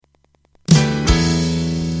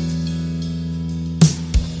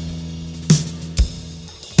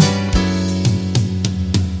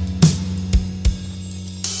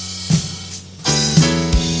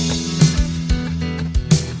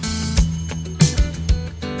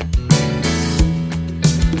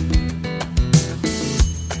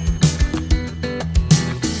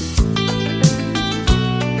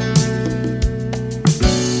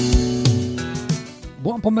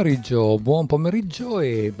Buon pomeriggio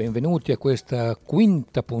e benvenuti a questa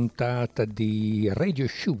quinta puntata di Radio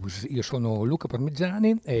Shoes. Io sono Luca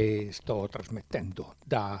Parmiggiani e sto trasmettendo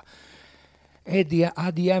da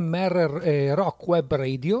ADMR Rock Web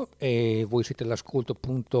Radio e voi siete all'ascolto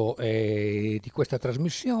appunto di questa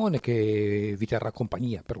trasmissione che vi terrà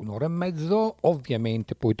compagnia per un'ora e mezzo.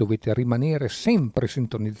 Ovviamente poi dovete rimanere sempre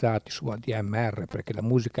sintonizzati su ADMR perché la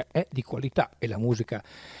musica è di qualità e la musica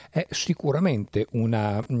è sicuramente un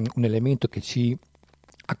elemento che ci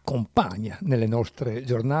accompagna nelle nostre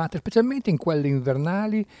giornate, specialmente in quelle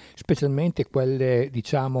invernali, specialmente quelle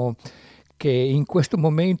diciamo che in questo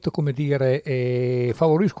momento, come dire,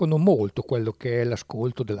 favoriscono molto quello che è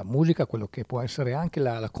l'ascolto della musica, quello che può essere anche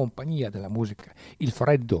la compagnia della musica, il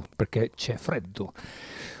freddo, perché c'è freddo.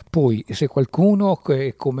 Poi se qualcuno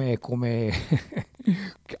come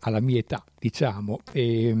alla mia età, diciamo,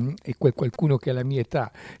 e qualcuno che alla mia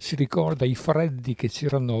età si ricorda i freddi che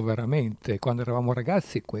c'erano veramente quando eravamo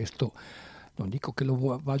ragazzi, questo non dico che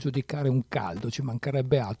lo va a giudicare un caldo, ci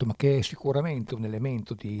mancherebbe altro, ma che è sicuramente un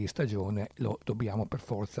elemento di stagione, lo dobbiamo per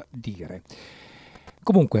forza dire.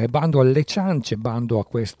 Comunque, bando alle ciance, bando a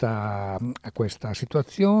questa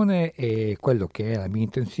situazione, e quello che è la mia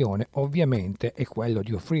intenzione ovviamente è quello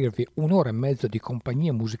di offrirvi un'ora e mezzo di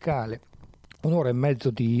compagnia musicale, un'ora e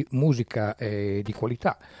mezzo di musica di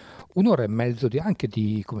qualità, un'ora e mezzo anche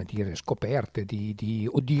di, come dire, scoperte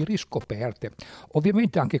o di riscoperte.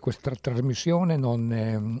 Ovviamente anche questa trasmissione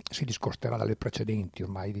non si discosterà dalle precedenti,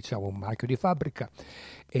 ormai diciamo un marchio di fabbrica,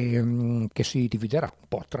 che si dividerà un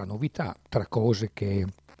po' tra novità, tra cose che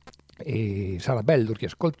sarà bello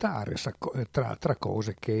riascoltare, tra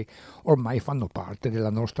cose che ormai fanno parte della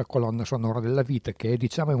nostra colonna sonora della vita, che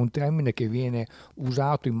diciamo è un termine che viene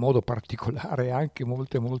usato in modo particolare anche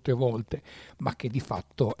molte volte, ma che di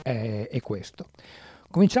fatto è questo.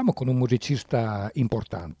 Cominciamo con un musicista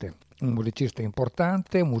importante, un musicista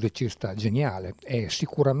geniale, è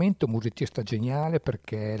sicuramente un musicista geniale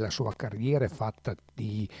perché la sua carriera è fatta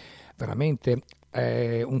di veramente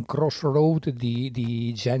un crossroad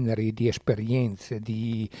di generi, di esperienze,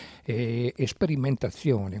 di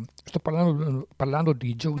sperimentazioni. Sto parlando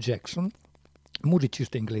di Joe Jackson,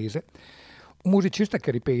 musicista inglese, un musicista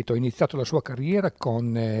che, ripeto, ha iniziato la sua carriera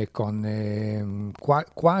quasi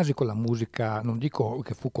con la musica, non dico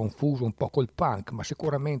che fu confuso un po' col punk, ma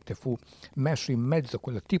sicuramente fu messo in mezzo a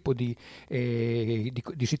quel tipo di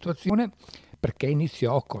situazione, perché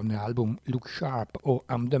iniziò con l'album Look Sharp o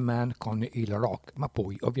I'm the Man con il rock, ma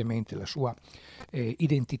poi ovviamente la sua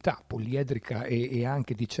identità poliedrica e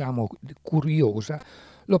anche diciamo curiosa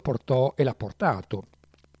l'ha portato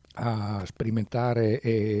a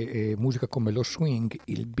sperimentare musica come lo swing,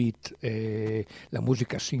 il beat, la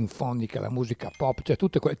musica sinfonica, la musica pop, cioè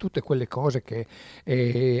tutte quelle cose che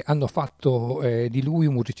hanno fatto di lui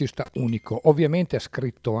un musicista unico. Ovviamente ha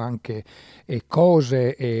scritto anche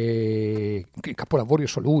cose, capolavori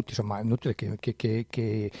assoluti, insomma è inutile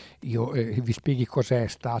che io vi spieghi cos'è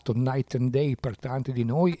stato Night and Day per tanti di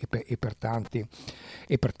noi e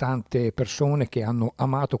per tante persone che hanno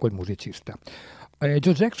amato quel musicista.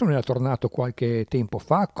 Joe Jackson era tornato qualche tempo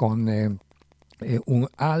fa con un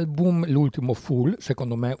album, l'ultimo Fool,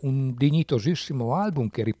 secondo me un dignitosissimo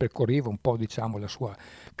album che ripercorreva un po' diciamo la sua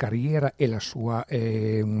carriera e la sua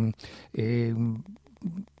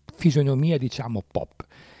fisionomia diciamo pop.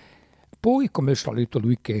 Poi, come al solito,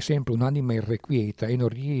 lui che è sempre un'anima irrequieta e non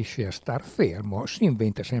riesce a star fermo, si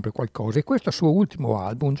inventa sempre qualcosa, e questo suo ultimo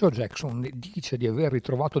album, Joe Jackson dice di aver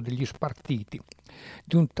ritrovato degli spartiti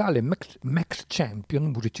di un tale Max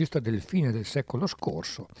Champion, musicista del fine del secolo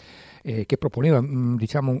scorso, che proponeva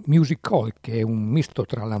diciamo un music hall, che è un misto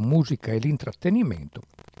tra la musica e l'intrattenimento,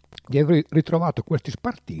 di aver ritrovato questi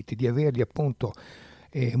spartiti, di averli appunto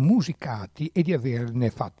musicati e di averne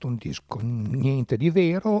fatto un disco. Niente di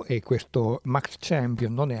vero, e questo Max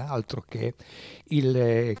Champion non è altro che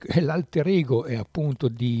l'alter ego appunto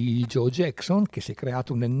di Joe Jackson, che si è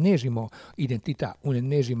creato un'ennesima identità,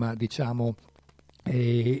 un'ennesima diciamo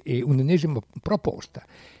un'ennesima proposta,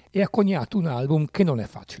 e ha coniato un album che non è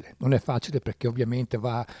facile perché ovviamente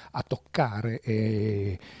va a toccare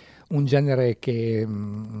un genere che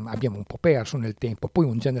abbiamo un po' perso nel tempo, poi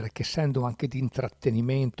un genere che, essendo anche di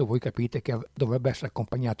intrattenimento, voi capite che dovrebbe essere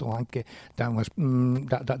accompagnato anche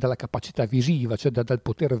dalla capacità visiva, cioè dal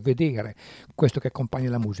poter vedere questo che accompagna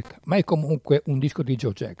la musica, ma è comunque un disco di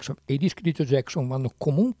Joe Jackson e i dischi di Joe Jackson vanno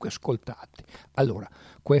comunque ascoltati. Allora,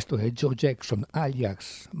 questo è Joe Jackson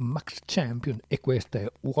alias Max Champion e questo è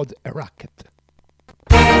What a Racket.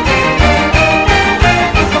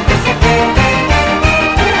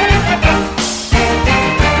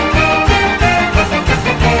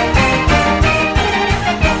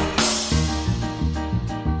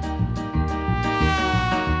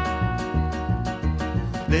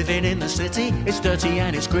 Living in the city, it's dirty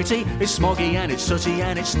and it's gritty, it's smoggy and it's sooty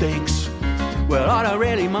and it stinks. Well, I don't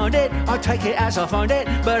really mind it, I take it as I find it,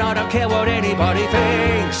 but I don't care what anybody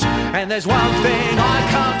thinks. And there's one thing I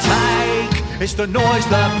can't take, it's the noise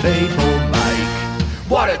that people make.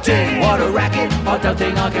 What a din, what a racket, I don't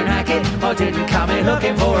think I can hack it, I didn't come in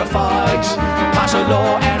looking for a fight. Pass a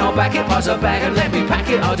law and I'll back it, pass a bag and let me pack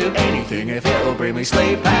it, I'll do anything if it'll bring me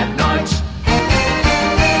sleep at night.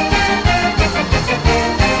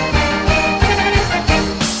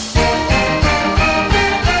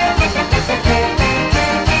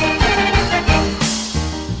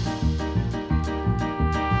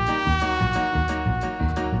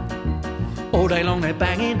 All day long they're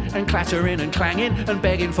banging and clattering and clanging and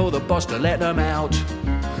begging for the boss to let them out.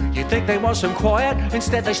 You'd think they want some quiet,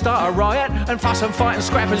 instead they start a riot and fuss and fight and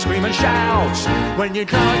scrap and scream and shout. When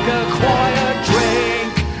you'd like a quiet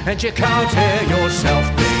drink and you can't hear yourself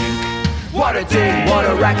think. What a din, what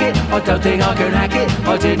a racket, I don't think I can hack it,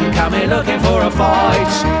 I didn't come here looking for a fight.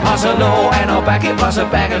 Pass a law and I'll back it, pass a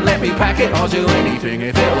bag and let me pack it, I'll do anything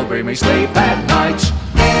if it'll bring me sleep at night.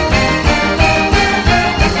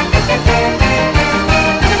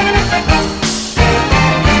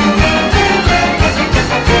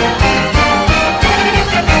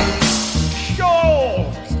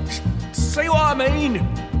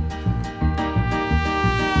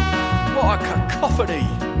 What a cacophony.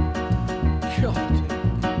 God.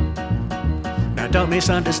 Now don't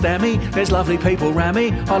misunderstand me, there's lovely people round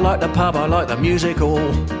me. I like the pub, I like the music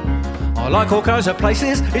hall, I like all kinds of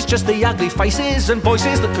places, it's just the ugly faces and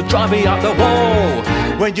voices that could drive me up the wall.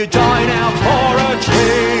 When you dine out for a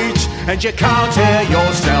treat and you can't hear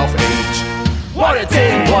yourself eat. What a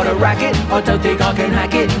din, what a racket, I don't think I can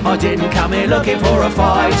hack it, I didn't come here looking for a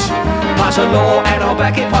fight. Pass a law and I'll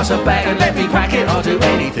back it, pass a bag and let me crack it, I'll do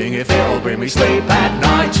anything if it'll bring me sleep at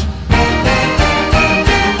night.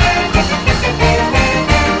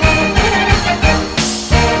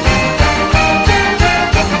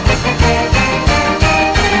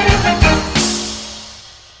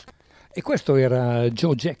 E questo era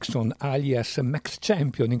Joe Jackson alias Max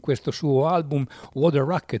Champion in questo suo album Water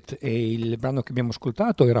Rocket, e il brano che abbiamo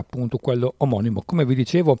ascoltato era appunto quello omonimo. Come vi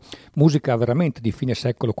dicevo, musica veramente di fine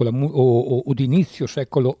secolo o di inizio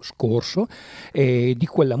secolo scorso, e di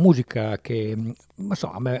quella musica che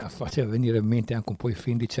a me faceva venire in mente anche un po' i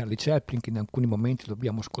film di Charlie Chaplin che in alcuni momenti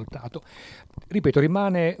l'abbiamo ascoltato. Ripeto,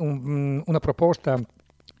 rimane una proposta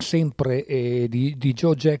sempre di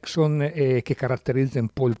Joe Jackson, che caratterizza un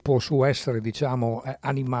po' il suo essere, diciamo,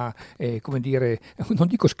 anima, come dire, non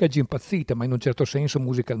dico scheggia impazzita, ma in un certo senso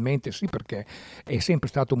musicalmente sì, perché è sempre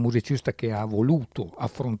stato un musicista che ha voluto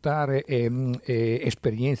affrontare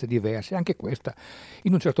esperienze diverse. Anche questa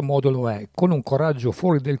in un certo modo lo è, con un coraggio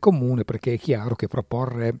fuori del comune, perché è chiaro che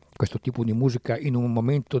proporre questo tipo di musica in un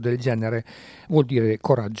momento del genere vuol dire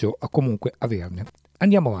coraggio a comunque averne.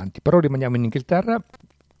 Andiamo avanti, però rimaniamo in Inghilterra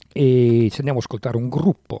e ci andiamo a ascoltare un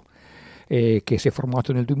gruppo che si è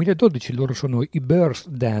formato nel 2012. Loro sono i Birds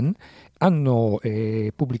Den, hanno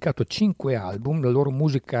pubblicato 5 album. La loro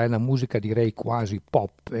musica è una musica direi quasi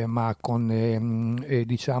pop, ma con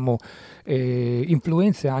diciamo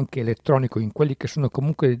influenze anche elettroniche in quelli che sono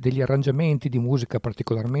comunque degli arrangiamenti di musica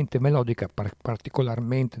particolarmente melodica,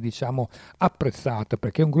 particolarmente diciamo apprezzata,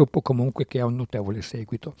 perché è un gruppo comunque che ha un notevole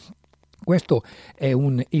seguito. Questo è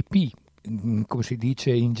un EP, come si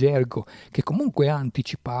dice in gergo, che comunque ha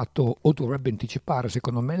anticipato o dovrebbe anticipare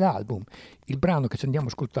secondo me l'album. Il brano che ci andiamo a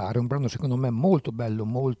ascoltare è un brano secondo me molto bello,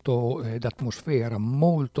 molto d'atmosfera,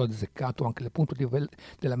 molto azzeccato anche dal punto di vista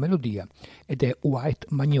della melodia, ed è White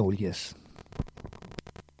Magnolias.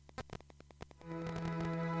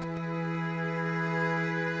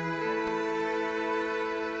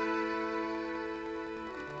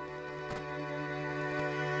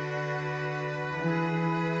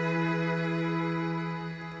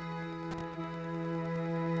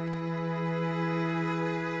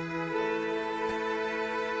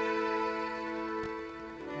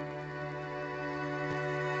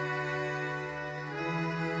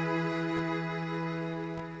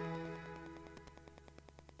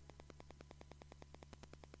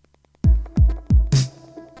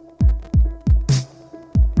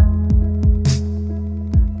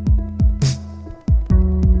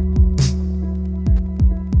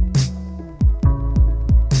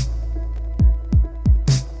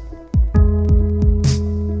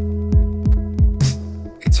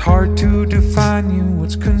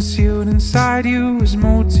 What's concealed inside you is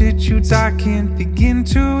multitudes I can't begin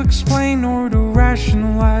to explain or to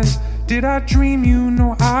rationalize. Did I dream you?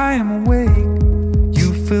 No, I am awake.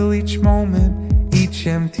 You fill each moment, each each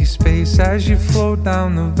empty space as you float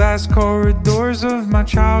down the vast corridors of my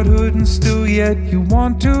childhood, and still yet you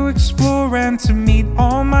want to explore and to meet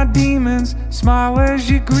all my demons. Smile as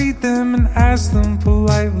you greet them and ask them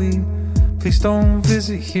politely, please don't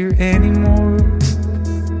visit here anymore.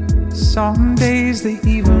 Some days they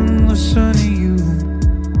even listen to you.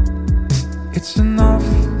 It's enough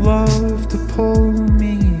love to pull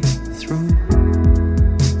me through.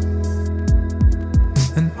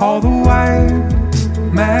 And all the white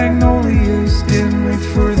magnolias dim wait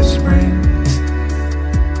for the spring.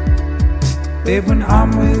 Babe, when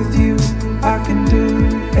I'm with you, I can do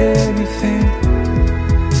anything.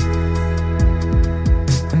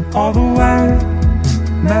 And all the white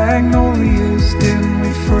magnolias dim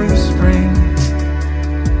wait for the spring.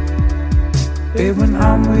 Babe, when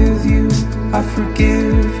I'm with you, I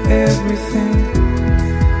forgive everything.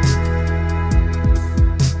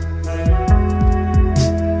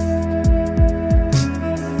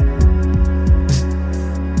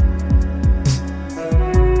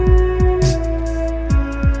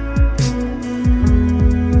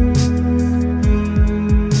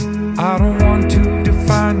 I don't want to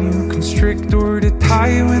define you, constrict or to tie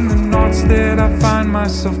you in the knots that I find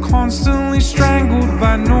myself constantly strangled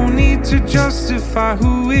by. No need to justify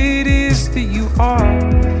who it is that you are,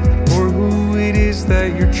 or who it is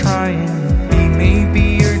that you're trying to be.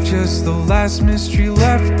 Maybe you're just the last mystery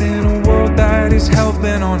left in a world that is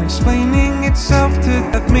hell-bent on explaining itself to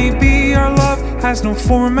death. Maybe our love has no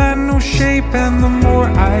form and no shape, and the more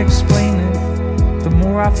I explain it, the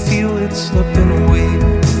more I feel it slipping away.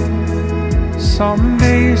 Some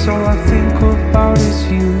days all I think about is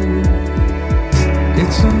you.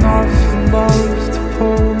 It's enough love to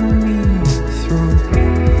pull me through.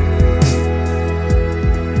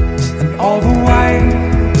 And all the white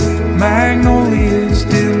magnolias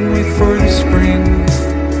dim wait for the spring.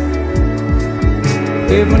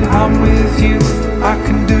 Babe, when I'm with you, I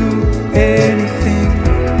can do anything.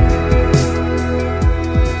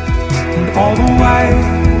 And all the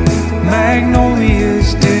white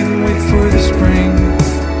magnolias dim wait for the spring.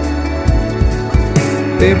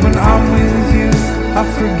 Babe, when I'm with you, I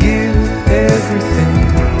forgive everything.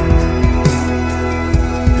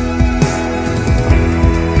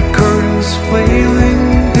 The curtains flailing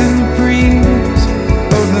in the breeze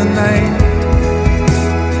of the night,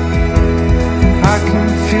 and I can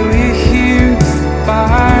feel you here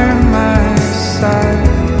by my side.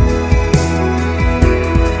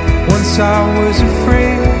 Once I was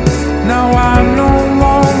afraid, now I no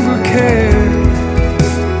longer care.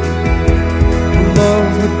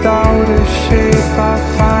 Love without a shape, I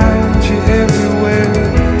find you everywhere.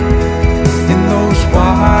 In those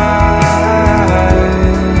white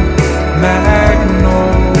magnolias,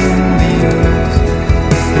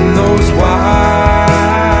 in those white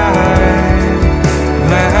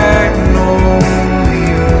magnolias,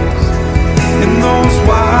 in those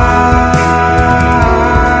white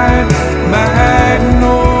magnolias,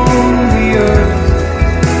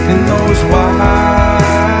 in those white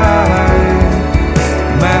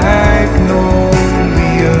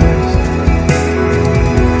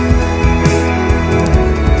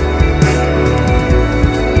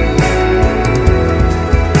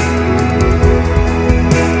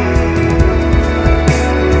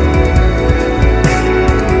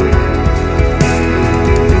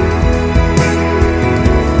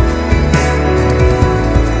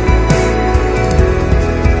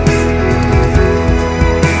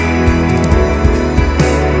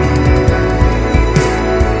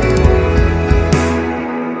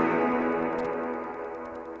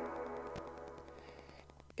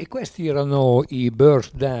Questi erano i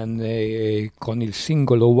Birth Dan con il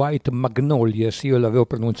singolo White Magnolias. Io l'avevo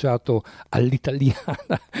pronunciato all'italiana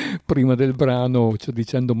prima del brano, cioè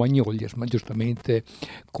dicendo Magnolias, ma giustamente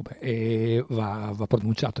va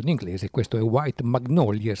pronunciato in inglese. Questo è White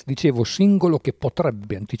Magnolias, dicevo singolo che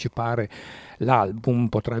potrebbe anticipare l'album,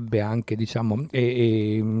 potrebbe anche diciamo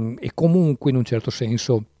e comunque in un certo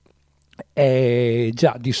senso è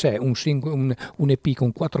già di sé un EP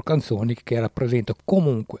con 4 canzoni che rappresenta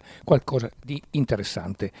comunque qualcosa di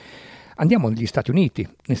interessante. Andiamo negli Stati Uniti.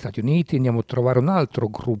 Negli Stati Uniti andiamo a trovare un altro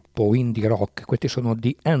gruppo indie rock. Questi sono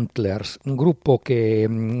The Antlers, un gruppo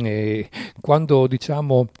che quando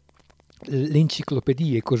diciamo le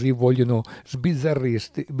enciclopedie così vogliono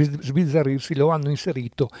sbizzarrirsi, lo hanno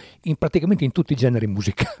inserito praticamente in tutti i generi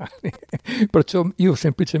musicali. Perciò io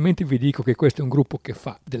semplicemente vi dico che questo è un gruppo che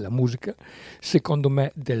fa della musica, secondo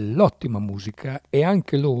me dell'ottima musica, e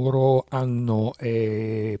anche loro hanno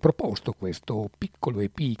proposto questo piccolo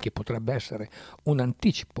EP che potrebbe essere un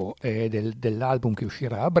anticipo dell'album che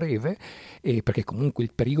uscirà a breve, perché comunque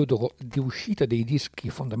il periodo di uscita dei dischi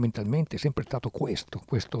fondamentalmente è sempre stato questo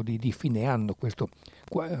di fine anno, questo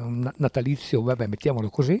natalizio, vabbè, mettiamolo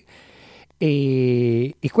così,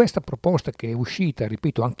 e questa proposta che è uscita,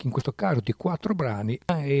 ripeto, anche in questo caso di 4 brani,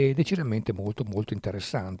 è decisamente molto molto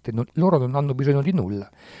interessante. Loro non hanno bisogno di nulla,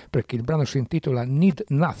 perché il brano si intitola Need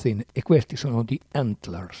Nothing e questi sono di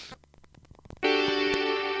Antlers.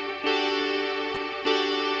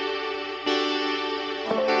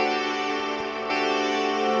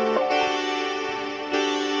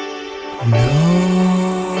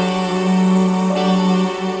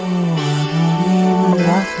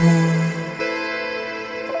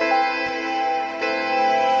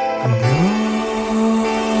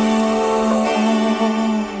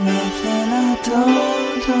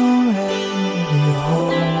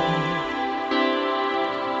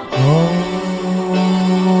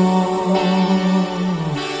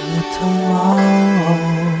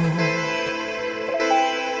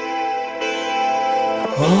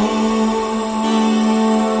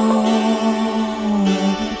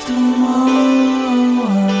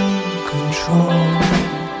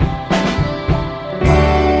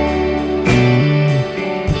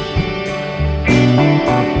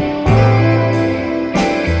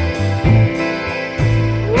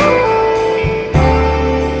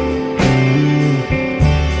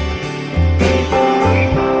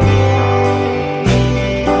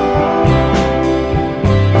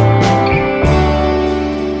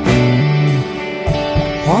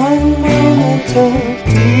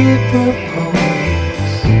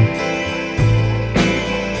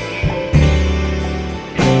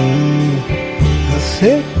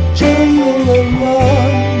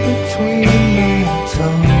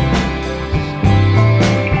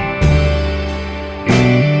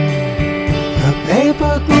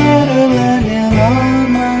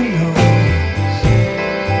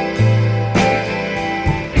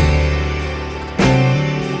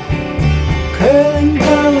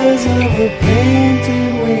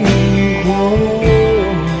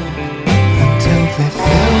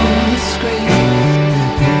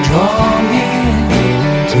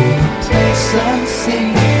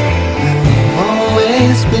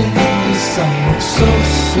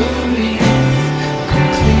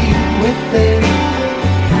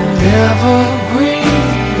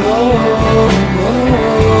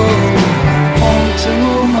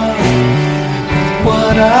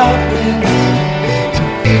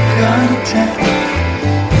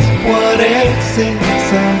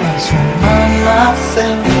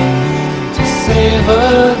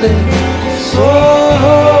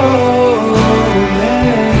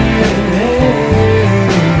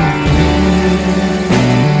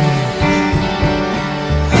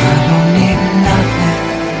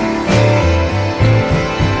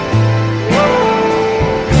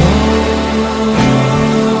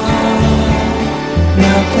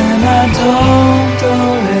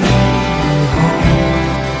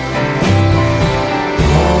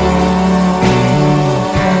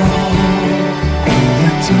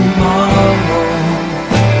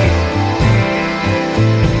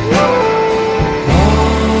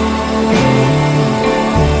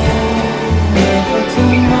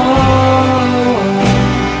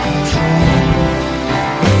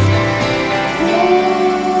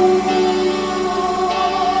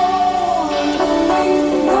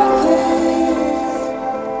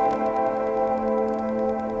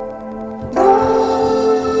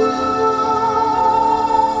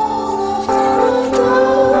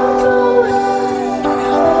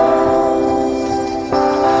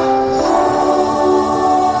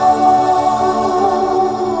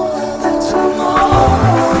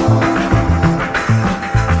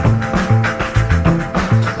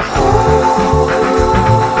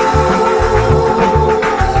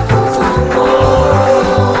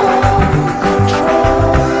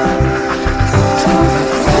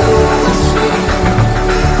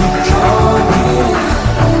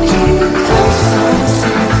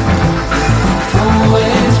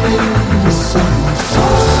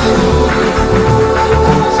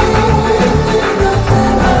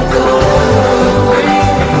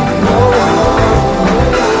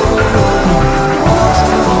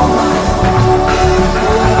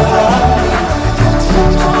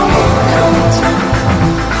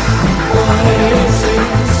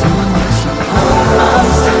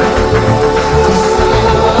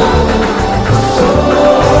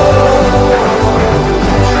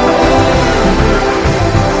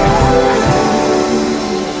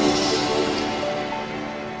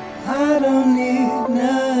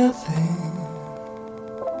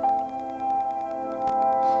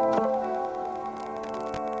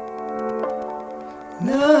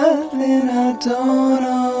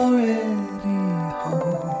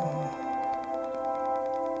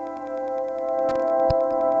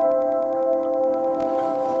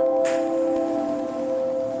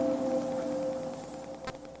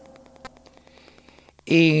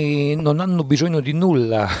 e non hanno bisogno di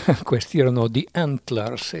nulla. Questi erano The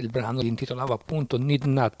Antlers, il brano si intitolava appunto Need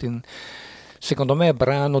Nothing. Secondo me è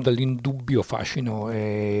brano dall'indubbio fascino,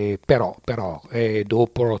 però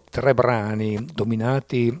dopo 3 brani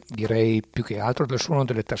dominati direi più che altro dal suono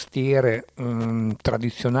delle tastiere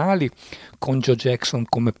tradizionali, con Joe Jackson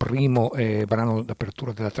come primo brano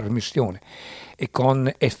d'apertura della trasmissione e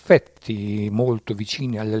con effetti molto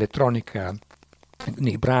vicini all'elettronica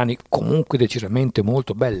nei brani comunque decisamente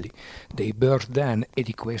molto belli dei Birds Dan e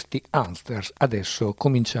di questi Hamsters, adesso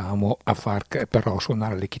cominciamo a far però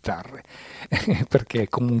suonare le chitarre perché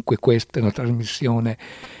comunque questa è una trasmissione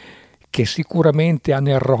che sicuramente ha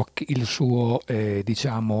nel rock il suo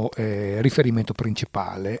riferimento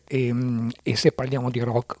principale e se parliamo di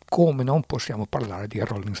rock come non possiamo parlare di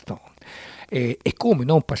Rolling Stone. E come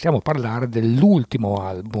non possiamo parlare dell'ultimo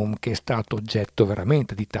album che è stato oggetto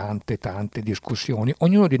veramente di tante discussioni.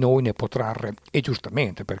 Ognuno di noi ne può trarre, e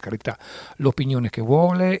giustamente per carità, l'opinione che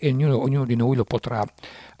vuole e ognuno di noi lo potrà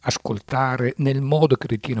ascoltare nel modo che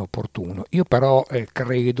ritiene opportuno. Io però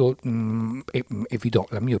credo e vi do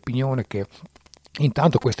la mia opinione che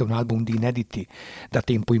intanto questo è un album di inediti da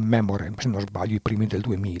tempo immemore, se non sbaglio i primi del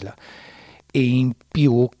 2000. E in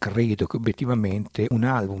più credo che obiettivamente un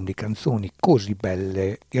album di canzoni così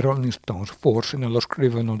belle i Rolling Stones forse non lo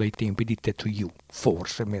scrivono dai tempi di Tattoo You,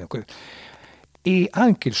 forse meno. E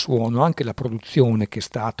anche il suono, anche la produzione che è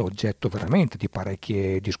stata oggetto veramente di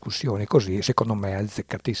parecchie discussioni così, secondo me è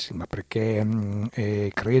azzeccatissima perché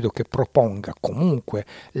credo che proponga comunque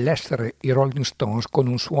l'essere i Rolling Stones con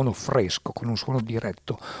un suono fresco, con un suono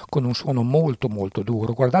diretto, con un suono molto molto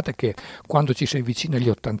duro. Guardate che quando ci si avvicina agli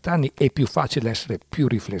 80 anni è più facile essere più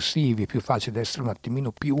riflessivi, è più facile essere un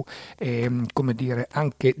attimino più come dire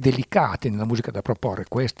anche delicati nella musica da proporre.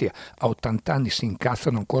 Questi a 80 anni si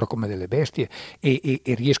incazzano ancora come delle bestie e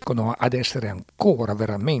riescono ad essere ancora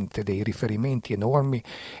veramente dei riferimenti enormi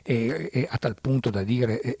a tal punto da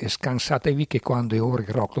dire scansatevi che quando è ora il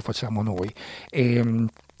rock lo facciamo noi.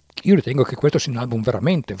 Io ritengo che questo sia un album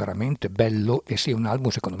veramente bello e sia un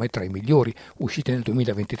album secondo me tra i migliori usciti nel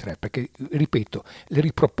 2023 perché, ripeto, li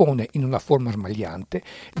ripropone in una forma smagliante,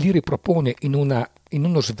 li ripropone in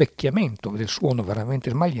uno svecchiamento del suono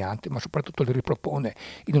veramente smagliante, ma soprattutto li ripropone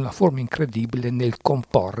in una forma incredibile nel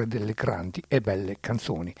comporre delle grandi e belle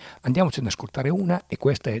canzoni. Andiamocene ad ascoltare una e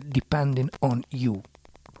questa è Depending on You.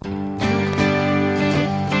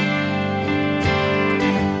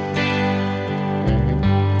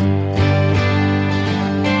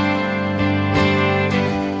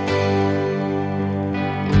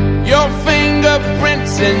 Your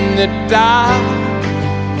fingerprints in the dark,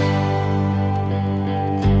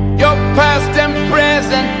 your past and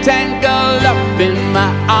present tangled up in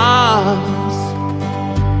my arms,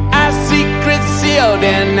 our secrets sealed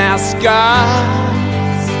in our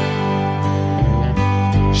scars,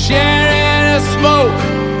 sharing a smoke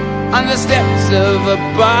on the steps of a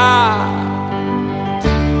bar.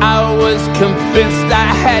 I was convinced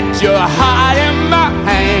I had your heart in my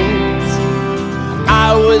hands.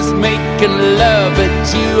 I was making love,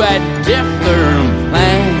 but you had different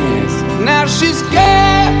plans. Now she's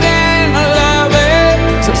giving love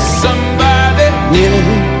to somebody new.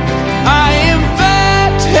 I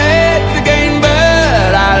invented the game,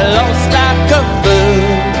 but I lost like a fool.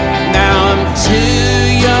 Now I'm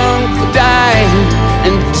too young for dying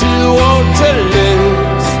and too old to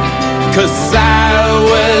lose, 'cause I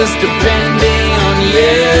was depending on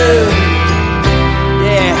you.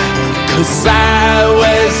 'Cause I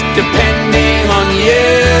was depending on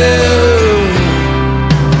you.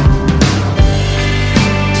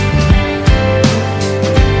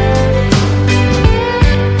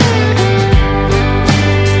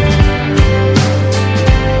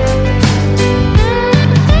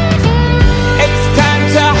 It's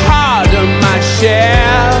time to harden my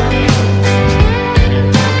shell.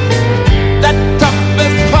 That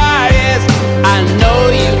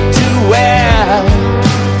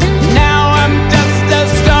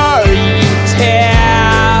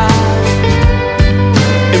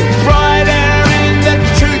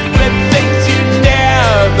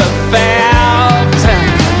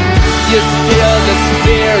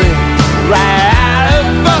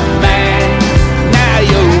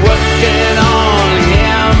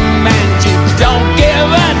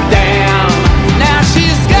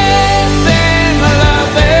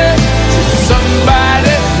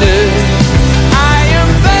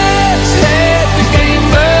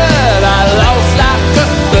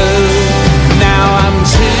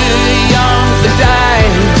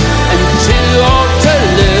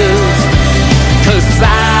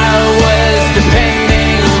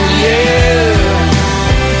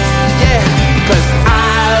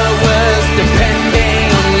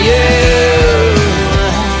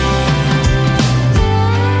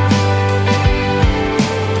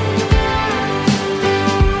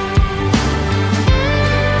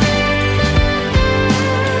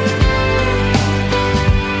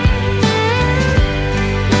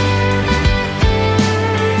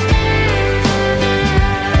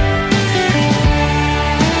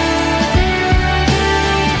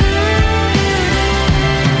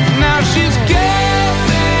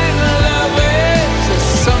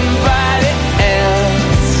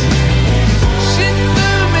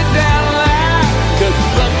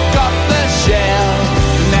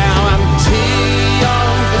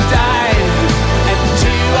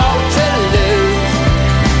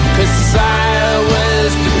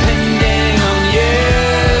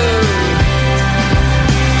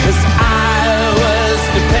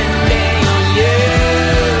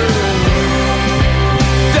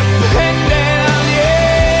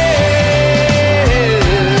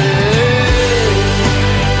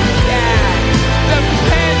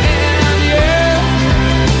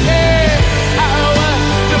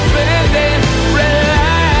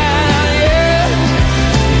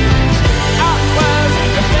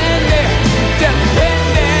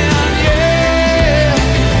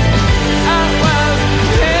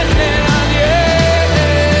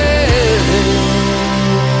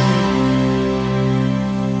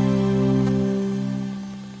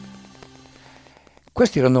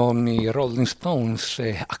Questi erano i Rolling Stones,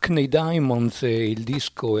 Hackney Diamonds, il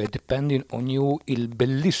disco è Depending on You, il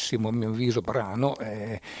bellissimo, a mio avviso, brano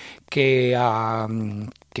che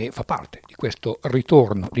fa parte di questo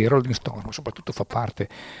ritorno dei Rolling Stones, ma soprattutto fa parte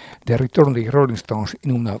del ritorno dei Rolling Stones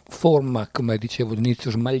in una forma, come dicevo all'inizio,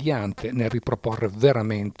 smagliante nel riproporre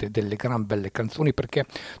veramente delle gran belle canzoni, perché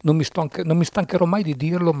non mi stancherò mai di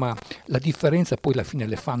dirlo, ma la differenza poi alla fine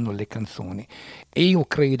le fanno le canzoni, e io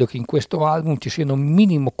credo che in questo album ci siano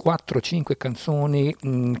minimo 4-5 canzoni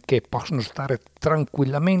che possono stare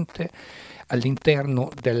tranquillamente all'interno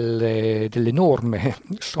dell'enorme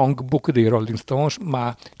songbook dei Rolling Stones,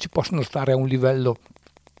 ma ci possono stare a un livello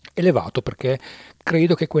elevato, perché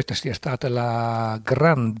credo che questa sia stata la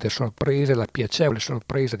grande sorpresa, la piacevole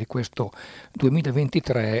sorpresa di questo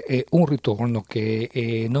 2023, e un ritorno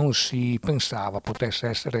che non si pensava potesse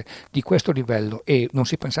essere di questo livello, e non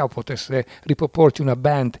si pensava potesse riproporci una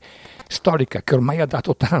band storica che ormai ha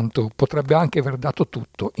dato tanto, potrebbe anche aver dato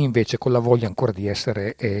tutto, invece con la voglia ancora di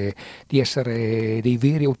essere dei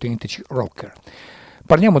veri autentici rocker.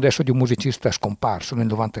 Parliamo adesso di un musicista scomparso nel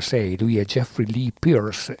 96, lui è Jeffrey Lee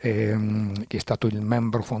Pierce, che è stato il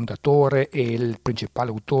membro fondatore e il principale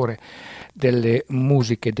autore delle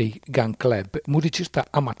musiche dei Gun Club, musicista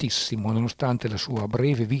amatissimo nonostante la sua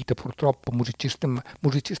breve vita, purtroppo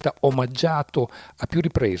musicista omaggiato a più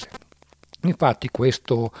riprese. Infatti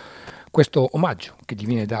questo omaggio che gli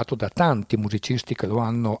viene dato da tanti musicisti che lo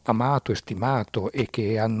hanno amato e stimato e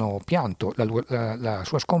che hanno pianto la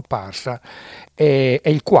sua scomparsa è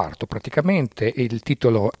il quarto praticamente. Il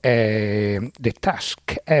titolo è The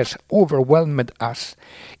Task Has Overwhelmed Us,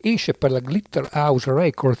 esce per la Glitter House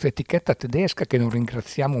Records, etichetta tedesca che non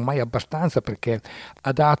ringraziamo mai abbastanza, perché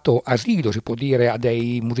ha dato asilo, si può dire, a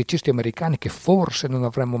dei musicisti americani che forse non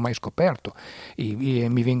avremmo mai scoperto.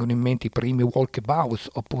 Mi vengono in mente i primi Walkabouts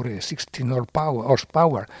oppure 16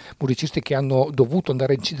 Horsepower, musicisti che hanno dovuto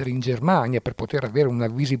andare a incidere in Germania per poter avere una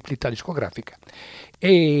visibilità discografica.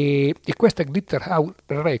 E questa Glitter House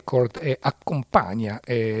Record accompagna,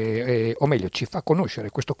 o meglio ci fa conoscere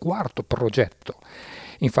questo quarto progetto.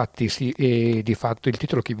 Infatti di fatto il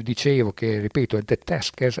titolo che vi dicevo, che ripeto è The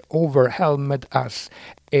Task Has Overwhelmed Us,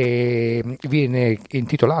 e viene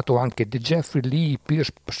intitolato anche The Jeffrey Lee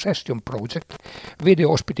Pierce Session Project, vede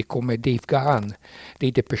ospiti come Dave Gahan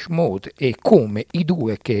dei Depeche Mode e come i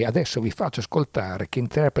due che adesso vi faccio ascoltare, che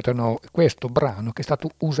interpretano questo brano che è stato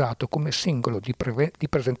usato come singolo di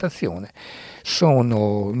presentazione.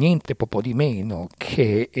 Sono niente po' di meno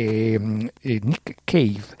che Nick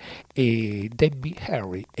Cave e Debbie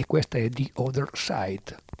Harry, e questa è The Other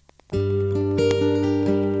Side.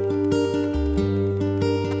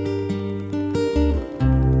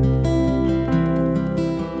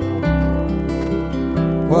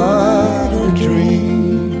 What a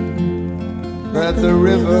dream that the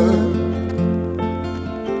river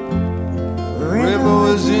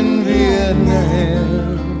was in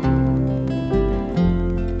Vietnam,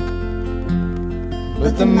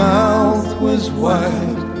 but the mouth was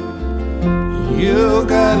wide. You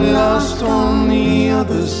got lost on the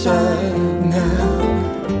other side now.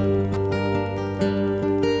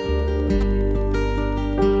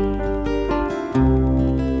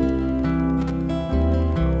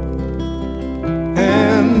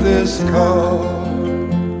 And this car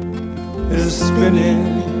is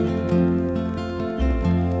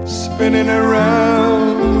spinning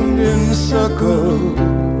around in circles,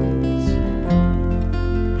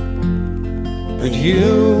 but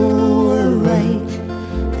you were right,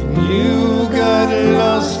 and you got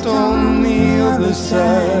lost on the other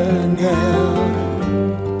side now.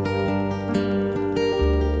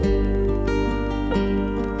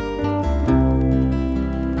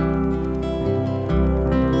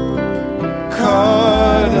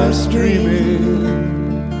 Caught us dreaming,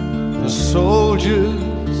 the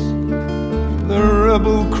soldiers, the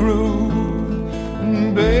rebel crew,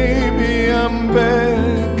 and baby I'm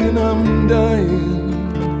back and I'm dying.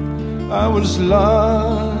 I was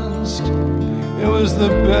lost, it was the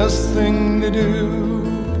best thing to do.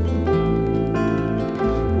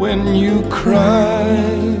 When you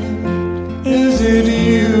cried, is it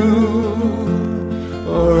you,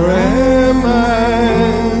 or am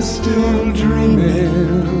I still dreaming?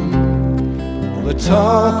 The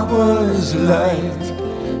talk was light,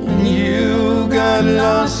 and you got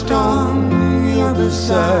lost on the other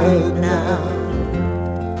side now.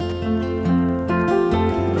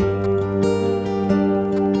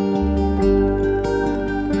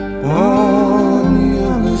 On the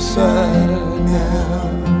other side now.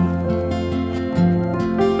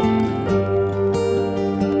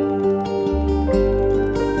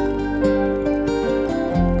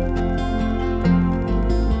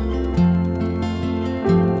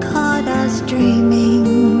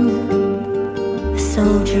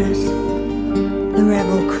 soldiers, the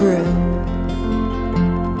rebel crew.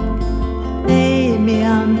 Baby,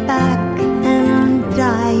 I'm back and I'm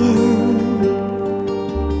dying.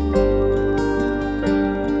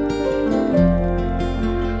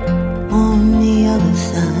 On the other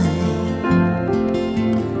side,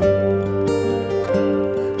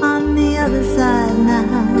 on the other side now,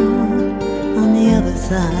 on the other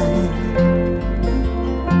side.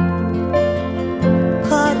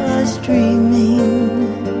 Caught us dreaming.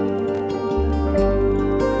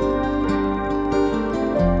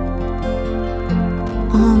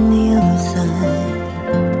 On the other side.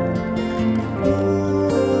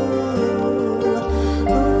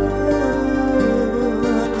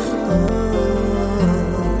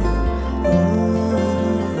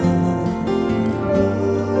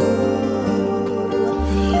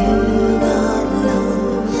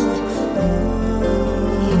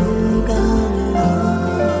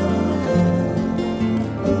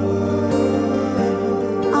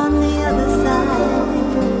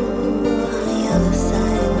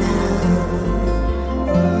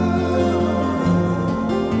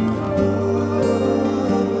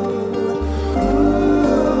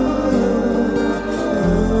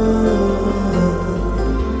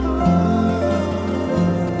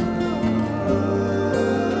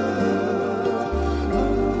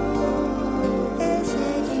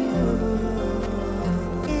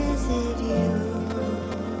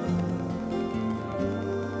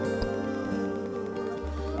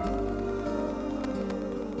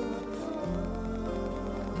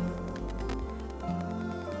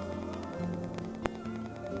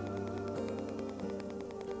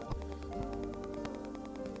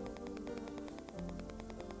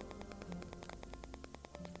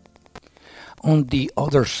 On the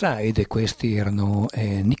Other Side, questi erano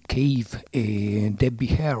Nick Cave e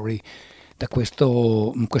Debbie Harry.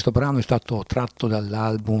 Questo brano è stato tratto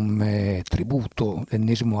dall'album tributo,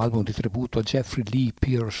 l'ennesimo album di tributo a Jeffrey Lee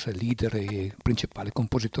Pierce, leader e principale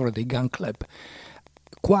compositore dei Gun Club.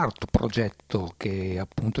 Quarto progetto che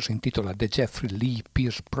appunto si intitola The Jeffrey Lee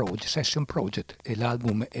Pierce Session Project e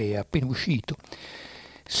l'album è appena uscito.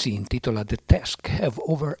 Si intitola The Task Have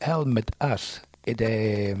Overwhelmed Us. Ed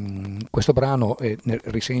è questo brano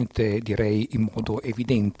risente, direi, in modo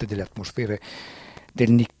evidente delle atmosfere del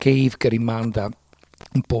Nick Cave, che rimanda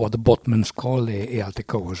un po' ad Botman's Call e altre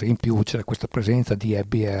cose. In più c'era questa presenza di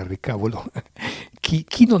Debbie Harry, cavolo,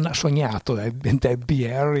 chi non ha sognato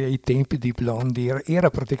Debbie Harry ai tempi di Blondie? Era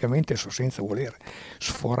praticamente, senza voler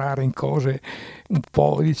sforare in cose un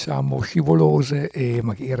po', diciamo, scivolose,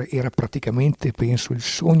 ma era praticamente, penso, il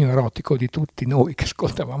sogno erotico di tutti noi che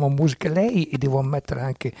ascoltavamo musica. Lei, e devo ammettere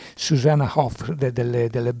anche Susanna Hoff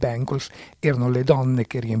delle Bangles, erano le donne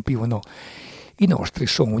che riempivano i nostri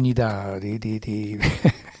sogni e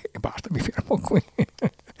basta, mi fermo qui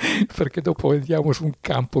perché dopo andiamo su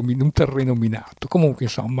un terreno minato. Comunque,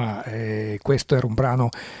 insomma, questo era un brano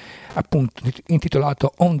appunto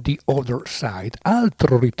intitolato On the Other Side,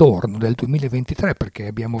 altro ritorno del 2023, perché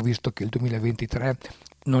abbiamo visto che il 2023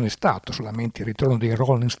 non è stato solamente il ritorno dei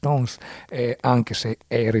Rolling Stones, anche se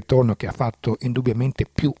è il ritorno che ha fatto indubbiamente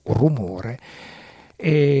più rumore.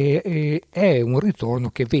 È un ritorno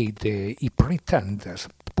che vede i Pretenders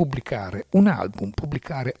pubblicare un album,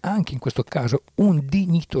 pubblicare anche in questo caso un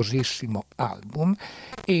dignitosissimo album,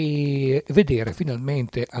 e vedere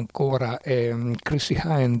finalmente ancora Chrissie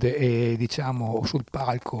Hynde diciamo sul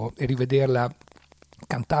palco e rivederla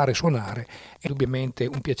cantare, suonare, è indubbiamente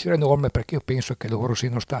un piacere enorme, perché io penso che loro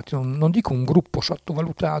siano stati, non dico un gruppo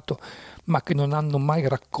sottovalutato, ma che non hanno mai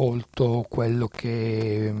raccolto quello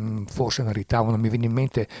che forse meritavano. Mi viene in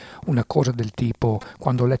mente una cosa del tipo,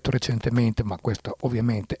 quando ho letto recentemente, ma questa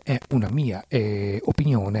ovviamente è una mia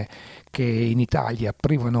opinione, che in Italia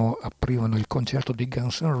aprivano il concerto di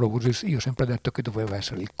Guns N' Roses. Io ho sempre detto che doveva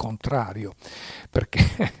essere il contrario, perché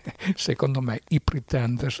secondo me i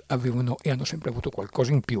Pretenders avevano e hanno sempre avuto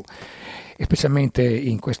qualcosa in più, e specialmente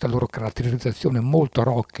in questa loro caratterizzazione molto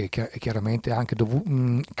rock, e chiaramente anche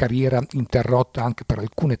carriera interrotta anche per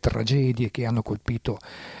alcune tragedie che hanno colpito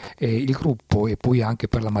il gruppo, e poi anche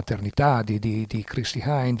per la maternità di Chrissie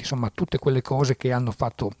Hynde, insomma tutte quelle cose che hanno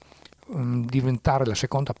fatto diventare la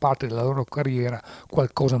seconda parte della loro carriera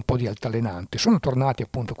qualcosa un po' di altalenante. Sono tornati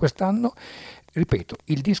appunto quest'anno, ripeto,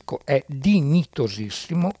 il disco è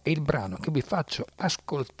dignitosissimo e il brano che vi faccio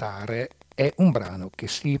ascoltare è un brano che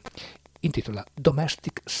si intitola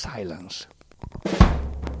Domestic Silence.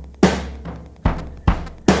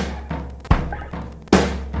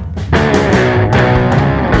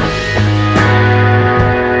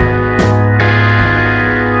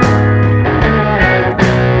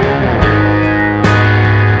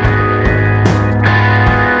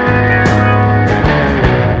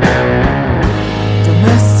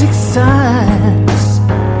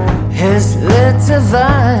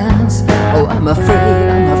 afraid,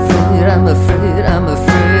 I'm afraid, I'm afraid, I'm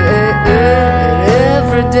afraid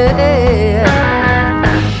every day.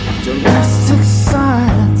 Domestic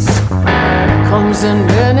silence comes in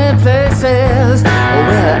many places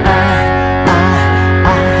where I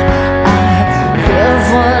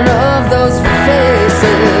have one of those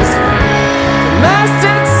faces.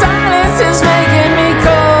 Domestic silence is making me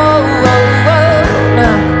cold.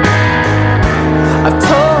 I've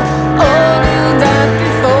told you that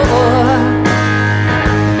before.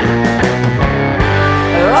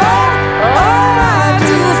 All I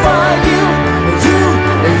do for you, do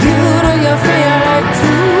you feel it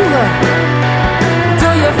too? Do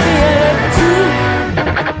you feel it too?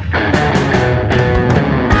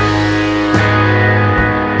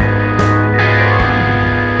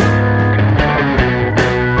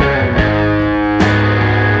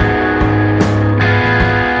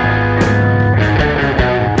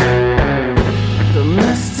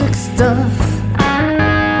 Domestic stuff,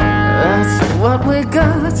 that's what we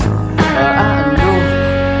got. I know,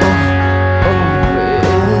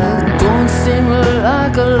 it don't seem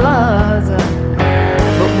like a lot,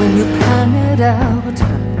 but when you pan it out,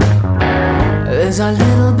 there's a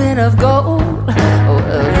little bit of gold. Well,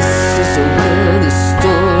 this is where the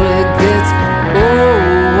story gets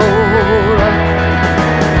old.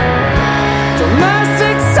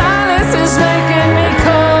 Domestic silence is making me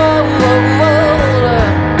cold.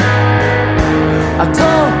 I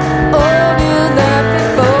told you that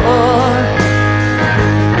before.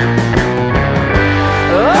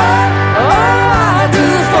 All I do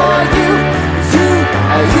for you, do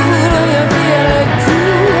you feel it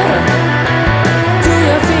too? Do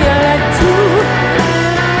you feel it too?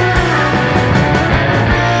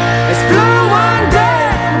 It's blue one day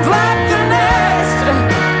and black the next,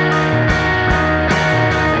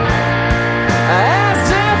 as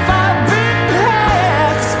if I've been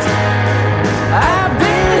hexed. I've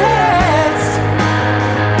been hexed.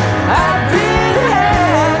 I've been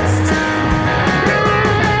hexed.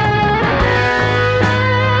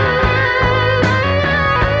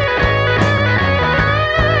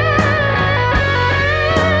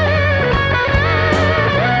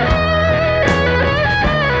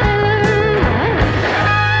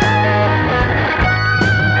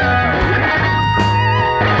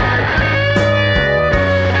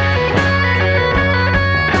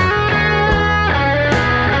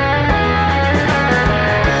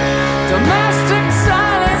 Domestic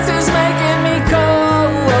silence is making me cold.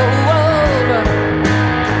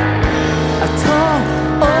 I told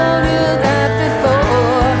you that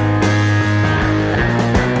before.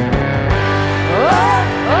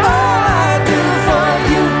 All I do for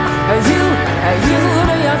you, do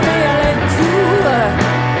you feel it too?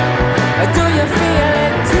 Do you feel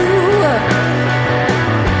it too?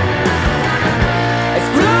 It's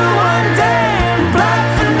blue one day and black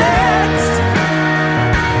the next,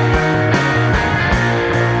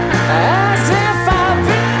 as if I've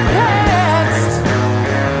been hexed.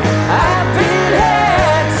 I've been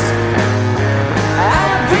hexed.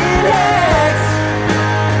 I've been hexed.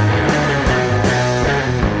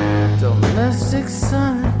 Domestic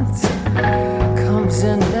silence comes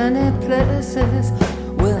in many places.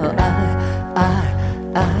 Well, I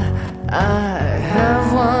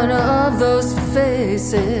have one of those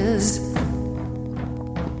faces.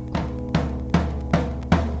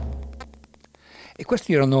 E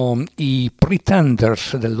questi erano i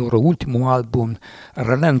Pretenders del loro ultimo album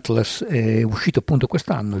Relentless, uscito appunto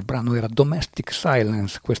quest'anno. Il brano era Domestic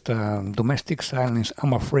Silence. Questa Domestic Silence,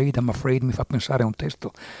 I'm afraid, mi fa pensare a un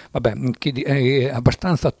testo, vabbè, che è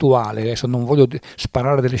abbastanza attuale. Adesso non voglio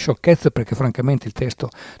sparare delle sciocchezze perché francamente il testo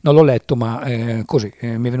non l'ho letto, ma così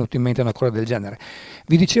mi è venuto in mente una cosa del genere.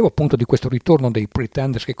 Vi dicevo appunto di questo ritorno dei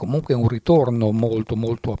Pretenders, che comunque è un ritorno molto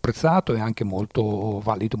molto apprezzato e anche molto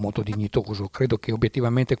valido, molto dignitoso. Credo che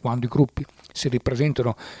obiettivamente quando i gruppi si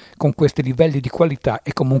ripresentano con questi livelli di qualità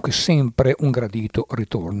è comunque sempre un gradito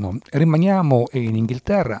ritorno. Rimaniamo in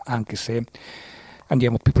Inghilterra, anche se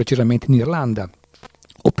andiamo più precisamente in Irlanda,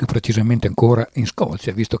 o più precisamente ancora in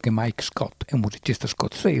Scozia, visto che Mike Scott è un musicista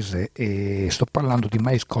scozzese, e sto parlando di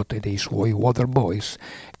Mike Scott e dei suoi Waterboys.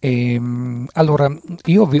 Allora,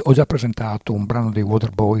 io vi ho già presentato un brano dei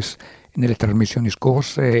Waterboys nelle trasmissioni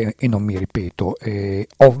scorse e non mi ripeto. È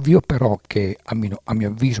ovvio però che, a mio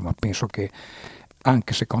avviso, ma penso che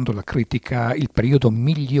anche secondo la critica, il periodo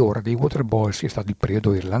migliore dei Waterboys sia stato il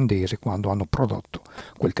periodo irlandese, quando hanno prodotto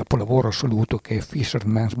quel capolavoro assoluto che è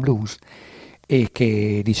Fisherman's Blues. e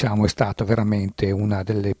che diciamo è stata veramente una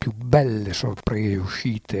delle più belle sorprese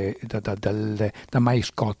uscite da Mike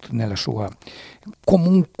Scott nella sua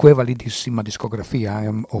comunque validissima discografia.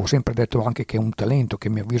 Ho sempre detto anche che è un talento che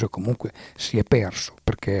a mio avviso comunque si è perso,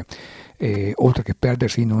 perché oltre che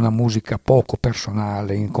perdersi in una musica poco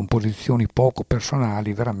personale, in composizioni poco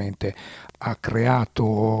personali, veramente ha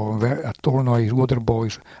creato attorno ai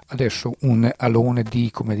Waterboys adesso un alone di,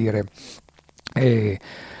 come dire,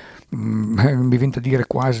 mi viene da dire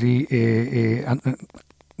quasi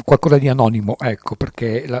qualcosa di anonimo, ecco,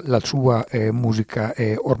 perché la sua musica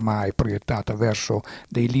è ormai proiettata verso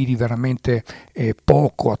dei lidi veramente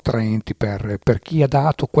poco attraenti per chi ha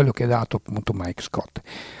dato quello che ha dato appunto Mike Scott.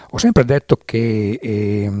 Ho sempre detto che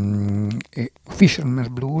Fisherman's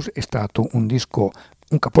Blues è stato un disco,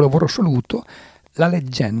 un capolavoro assoluto. La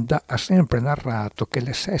leggenda ha sempre narrato che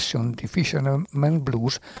le session di Fisherman's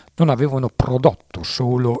Blues non avevano prodotto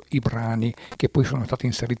solo i brani che poi sono stati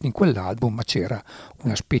inseriti in quell'album, ma c'era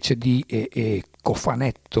una specie di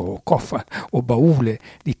cofanetto o baule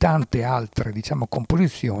di tante altre, diciamo,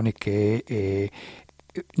 composizioni che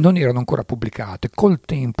non erano ancora pubblicate. Col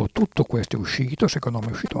tempo tutto questo è uscito, secondo me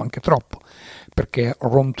è uscito anche troppo, perché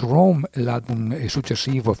Rome to Rome, l'album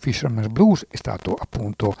successivo Fisherman's Blues, è stato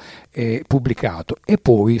appunto pubblicato, e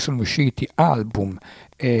poi sono usciti album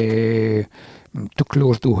Too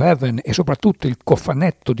Close to Heaven e soprattutto il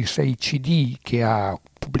cofanetto di 6 CD che ha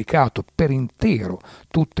pubblicato per intero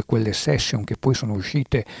tutte quelle session che poi sono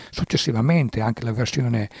uscite successivamente. Anche la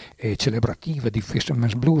versione celebrativa di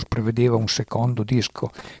Fisherman's Blues prevedeva un secondo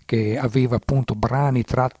disco che aveva appunto brani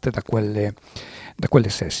tratte da quelle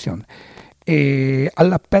session. E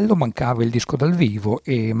all'appello mancava il disco dal vivo,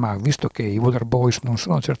 ma visto che i Waterboys non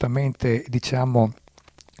sono certamente, diciamo,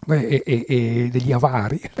 degli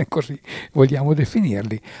avari, così vogliamo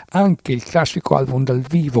definirli, anche il classico album dal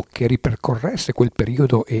vivo che ripercorresse quel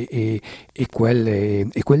periodo e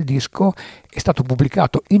quel disco è stato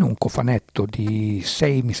pubblicato in un cofanetto di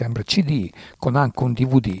 6, mi sembra, CD, con anche un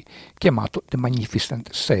DVD chiamato The Magnificent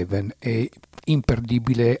Seven. E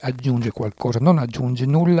imperdibile, aggiunge qualcosa, non aggiunge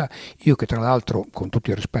nulla. Io che tra l'altro, con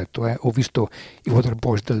tutto il rispetto, ho visto i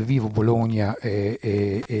Waterboys dal vivo Bologna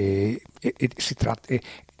e si tratta...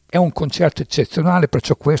 È un concerto eccezionale,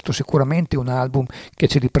 perciò questo sicuramente è un album che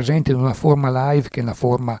ci ripresenta in una forma live che è una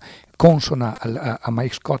forma consona a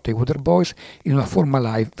Mike Scott e i Waterboys, in una forma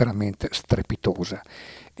live veramente strepitosa.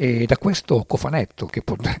 E da questo cofanetto, che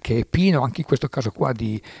è pieno anche in questo caso qua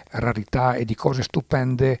di rarità e di cose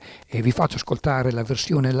stupende, vi faccio ascoltare la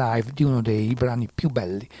versione live di uno dei brani più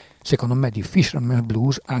belli, secondo me, di Fisherman's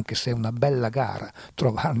Blues, anche se è una bella gara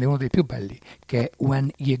trovarne uno dei più belli, che è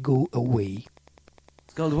When You Go Away.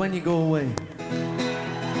 It's called When You Go Away.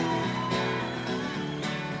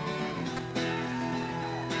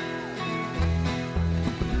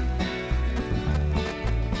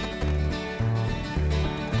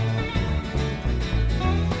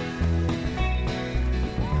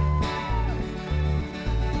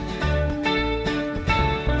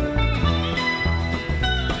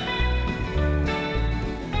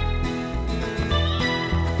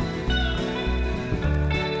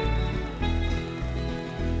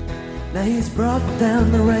 Now he's brought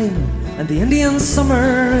down the rain and the Indian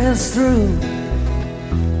summer is through.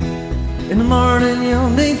 In the morning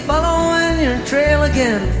you'll be following your trail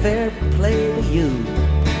again, fair play to you.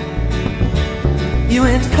 You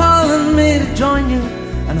ain't calling me to join you,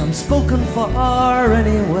 and I'm spoken for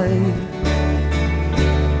anyway.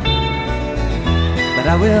 But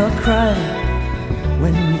I will cry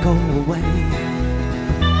when you go away.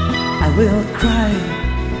 I will cry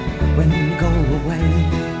when you go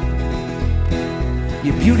away.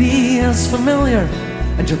 Your beauty is familiar,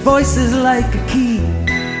 and your voice is like a key.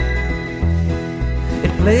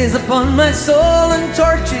 It plays upon my soul and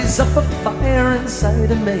torches up a fire inside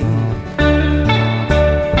of me.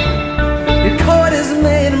 Your court is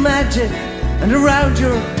made of magic, and around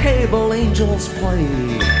your table angels play.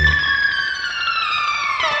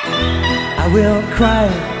 I will cry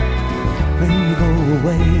when you go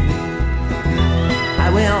away. I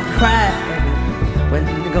will cry when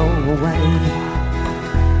you go away.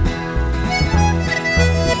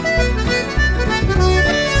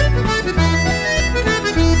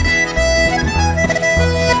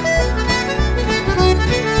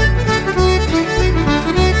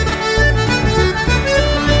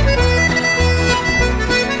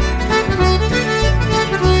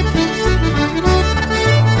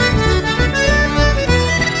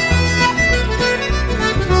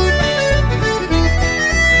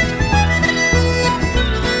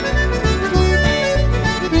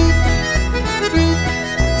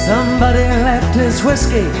 Somebody left his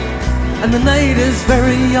whiskey and the night is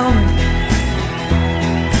very young.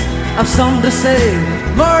 I've some to say,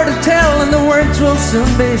 more to tell, and the words will soon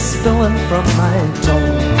be spilling from my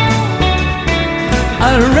tongue.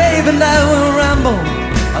 I'll rave and I will ramble,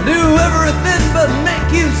 I'll do everything but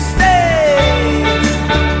make you stay.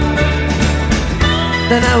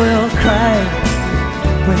 Then I will cry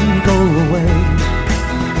when you go away.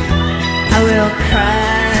 I will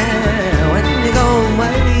cry when you go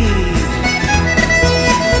away.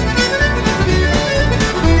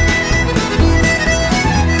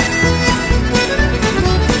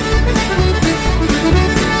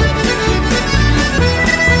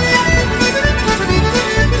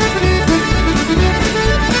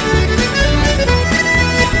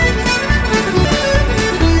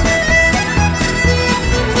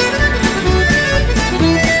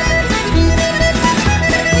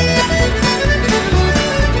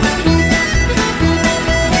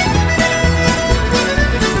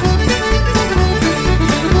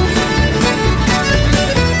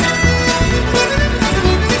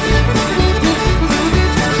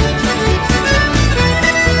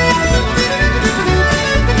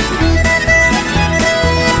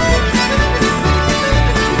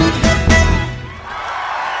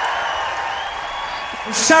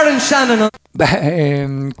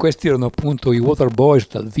 Questi erano appunto i Waterboys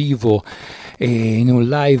dal vivo in un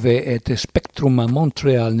live at Spectrum a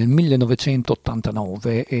Montreal nel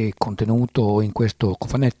 1989 e contenuto in questo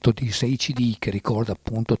cofanetto di 6 CD che ricorda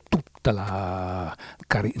appunto tutta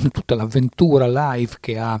l'avventura live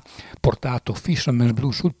che ha portato Fisherman's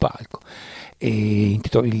Blues sul palco. E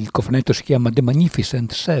il cofanetto si chiama The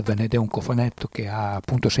Magnificent Seven ed è un cofanetto che ha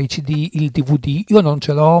appunto 6 CD. Il DVD io non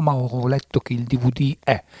ce l'ho, ma ho letto che il DVD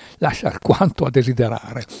lascia alquanto a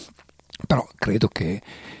desiderare, però credo che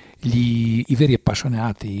i veri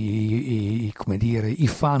appassionati, come dire, i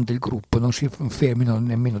fan del gruppo non si fermino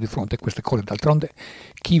nemmeno di fronte a queste cose. D'altronde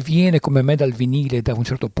chi viene come me dal vinile da un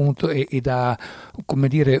certo punto e da, come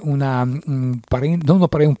dire, un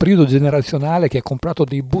periodo generazionale che ha comprato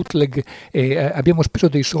dei bootleg e abbiamo speso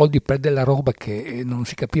dei soldi per della roba che non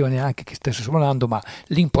si capiva neanche che stesse suonando, ma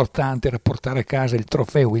l'importante era portare a casa il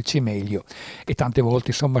trofeo, il cimelio, e tante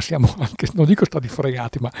volte insomma siamo anche, non dico stati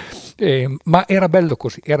fregati, ma era bello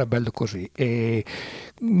così. E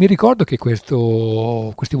mi ricordo che questi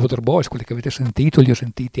Waterboys, quelli che avete sentito, li ho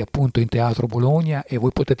sentiti appunto in Teatro Bologna, e voi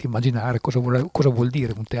potete immaginare cosa vuol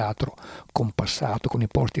dire un teatro compassato con i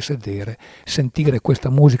posti a sedere. Sentire questa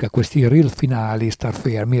musica, questi reel finali, star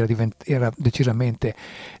fermi era decisamente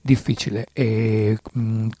difficile. E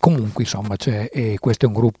comunque insomma questo è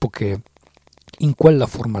un gruppo che in quella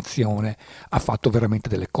formazione ha fatto veramente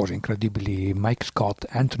delle cose incredibili. Mike Scott,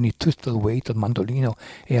 Anthony Twistlethwaite al mandolino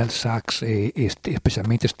e al sax e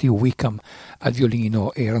specialmente Steve Wickham al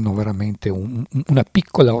violino erano veramente una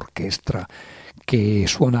piccola orchestra che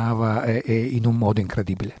suonava in un modo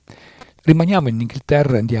incredibile. Rimaniamo in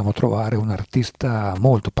Inghilterra e andiamo a trovare un artista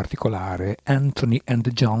molto particolare, Anthony and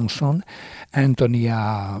Johnson. Anthony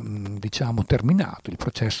ha terminato il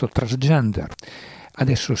processo transgender.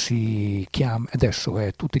 Adesso è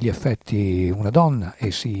a tutti gli effetti una donna e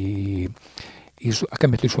ha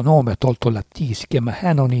cambiato il suo nome, ha tolto la T, si chiama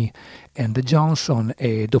Anthony and Johnson,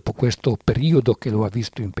 e dopo questo periodo che lo ha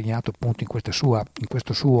visto impegnato appunto in questo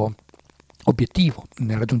suo obiettivo,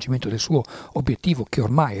 nel raggiungimento del suo obiettivo che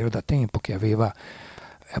ormai era da tempo che aveva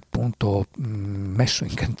appunto messo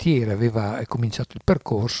in cantiere, aveva cominciato il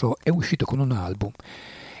percorso, è uscito con un album.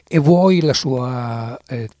 E vuoi la sua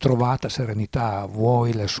trovata serenità,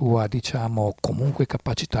 vuoi la sua, comunque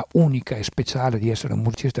capacità unica e speciale di essere un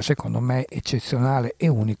musicista, secondo me eccezionale e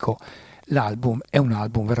unico, l'album è un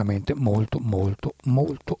album veramente molto molto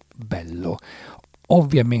molto bello.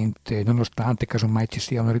 Ovviamente, nonostante casomai ci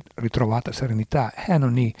sia una ritrovata serenità,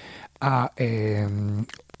 Anthony ha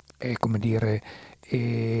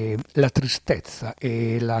la tristezza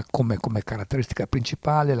e come caratteristica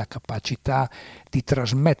principale la capacità di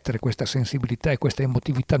trasmettere questa sensibilità e questa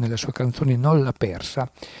emotività nelle sue canzoni non l'ha persa,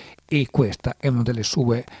 e questa è una delle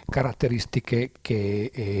sue caratteristiche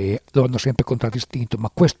che lo hanno sempre contraddistinto, ma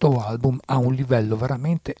questo album ha un livello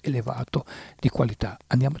veramente elevato di qualità.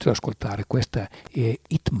 Andiamoci ad ascoltare, questa è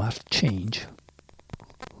It Must Change.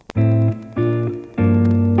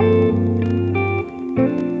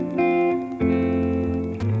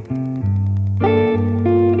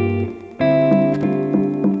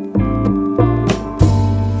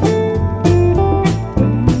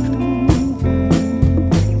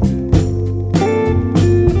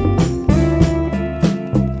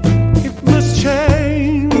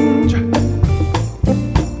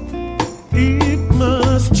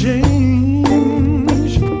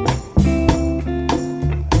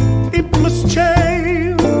 It it must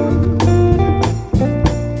change.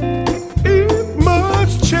 It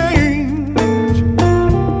must change.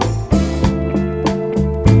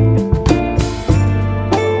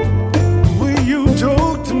 The way you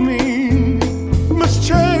talk to me must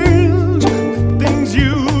change. Things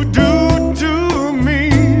you do to me,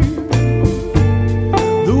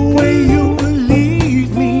 the way you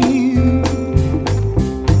leave me,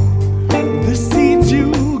 the seeds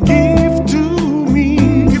you give to me,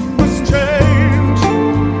 it must change.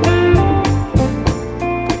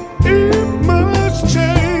 It must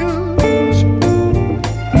change.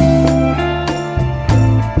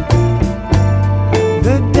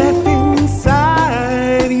 The death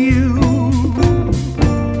inside you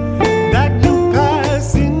that you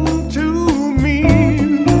pass into me.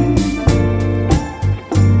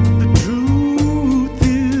 The truth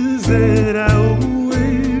is that I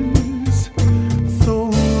always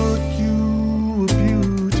thought you were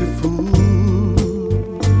beautiful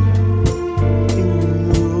in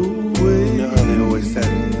your way. No, they always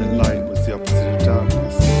said that light was the opposite of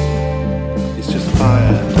darkness. It's just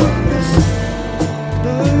fire and darkness.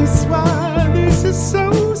 That's why this is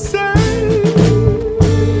so sad.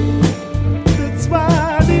 That's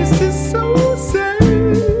why this is so sad.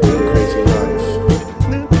 Crazy life.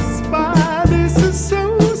 That's why this is so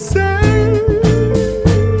sad.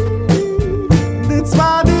 That's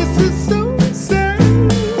why this is so sad.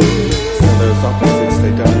 So those opposites,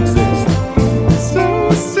 they don't exist. So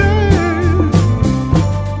sad.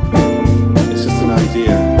 It's just an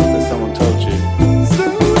idea that someone told you. So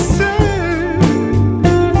sad.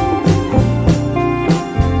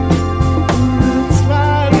 That's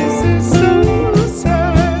why this is so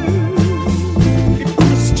sad. It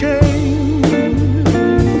must change.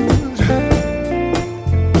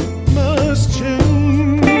 Must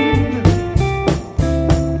change.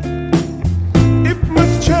 It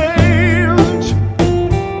must change.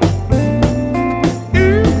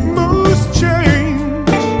 It must change.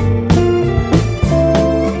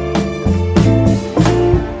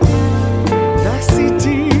 I see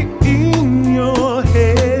tea in your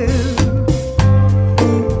head,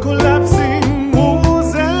 collapsing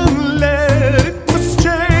walls and lead. It must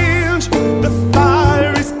change. The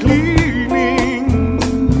fire is cleaning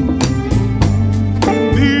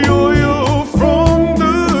the oil from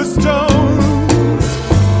the stones.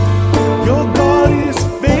 Your God is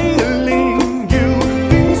failing you.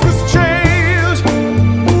 Things must change,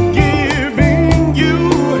 giving you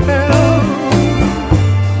hell.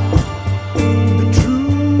 The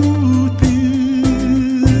truth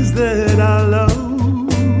is that our love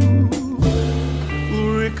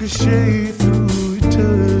will ricochet through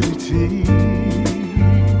eternity.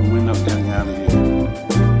 We're not getting out of here.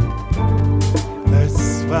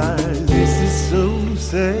 That's why this is so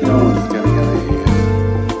sad. No one's getting out of here.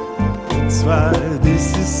 That's why this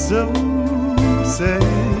is so sad.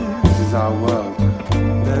 This is our world.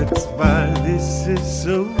 That's why this is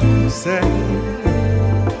so sad.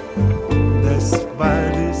 That's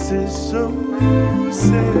why this is so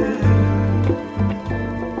sad.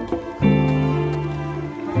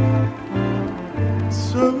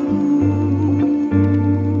 So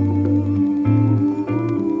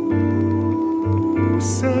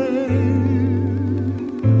sad.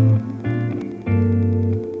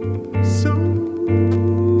 So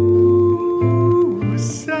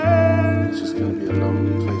sad. It's just going to be a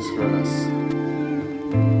lonely place for us.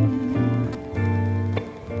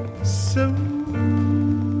 So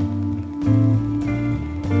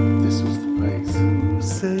This was the place.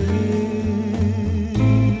 sad.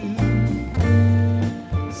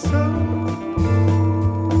 So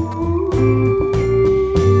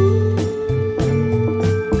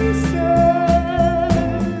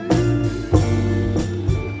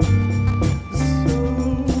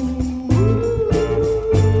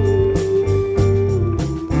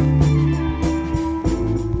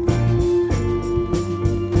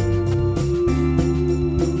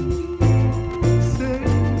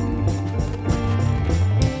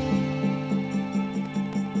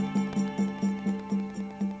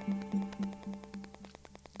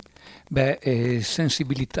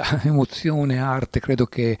sensibilità, emozione, arte, credo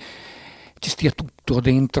che ci stia tutto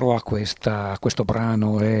dentro a questo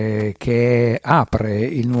brano che apre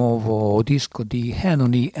il nuovo disco di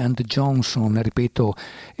Hanley and Johnson, ripeto,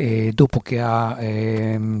 dopo che ha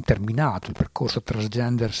terminato il percorso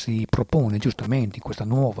transgender si propone giustamente in questa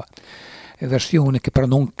nuova versione che però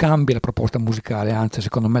non cambia la proposta musicale, anzi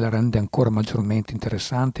secondo me la rende ancora maggiormente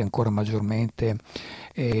interessante, ancora maggiormente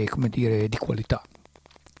come dire, di qualità.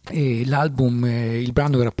 E l'album, il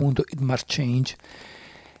brano era appunto It Must Change.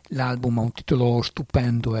 L'album ha un titolo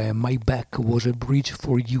stupendo, è My Back Was a Bridge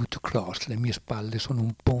for You to Cross, le mie spalle sono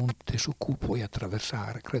un ponte su cui puoi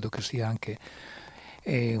attraversare. Credo che sia anche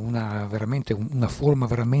una forma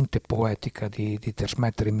veramente poetica di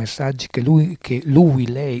trasmettere i messaggi che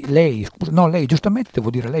lei, giustamente devo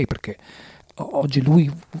dire lei perché oggi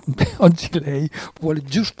lei vuole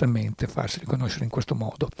giustamente farsi riconoscere in questo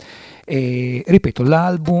modo. E ripeto,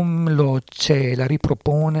 l'album la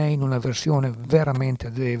ripropone in una versione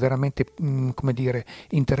veramente come dire,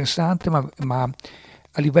 interessante, ma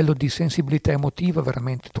a livello di sensibilità emotiva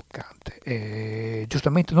veramente toccante.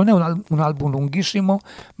 Giustamente non è un album lunghissimo,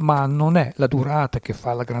 ma non è la durata che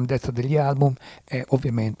fa la grandezza degli album,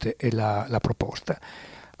 ovviamente è la proposta.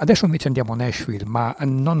 Adesso invece andiamo a Nashville, ma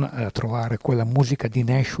non a trovare quella musica di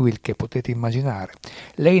Nashville che potete immaginare.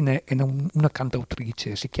 Lei è una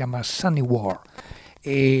cantautrice, si chiama Sunny War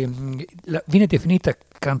e viene definita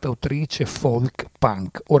cantautrice folk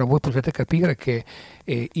punk. Ora voi potete capire che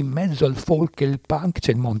in mezzo al folk e il punk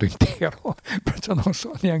c'è il mondo intero, perciò non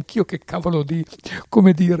so neanch'io che cavolo di,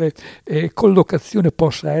 come dire, collocazione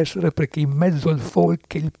possa essere, perché in mezzo al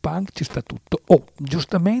folk e il punk ci sta tutto.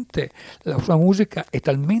 Giustamente la sua musica è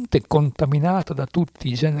talmente contaminata da tutti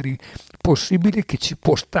i generi possibili che ci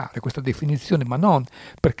può stare questa definizione, ma non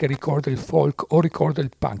perché ricorda il folk o ricorda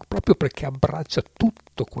il punk, proprio perché abbraccia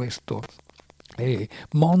tutto questo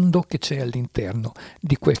mondo che c'è all'interno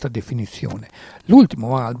di questa definizione.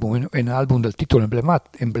 L'ultimo album è un album dal titolo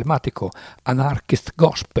emblematico Anarchist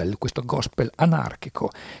Gospel, questo gospel anarchico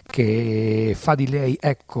che fa di lei,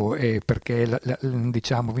 perché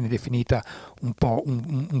diciamo viene definita un po'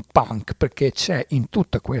 un punk, perché c'è in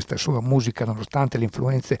tutta questa sua musica, nonostante le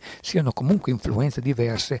influenze siano comunque influenze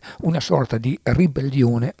diverse, una sorta di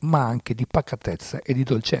ribellione, ma anche di pacatezza e di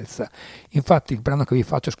dolcezza. Infatti il brano che vi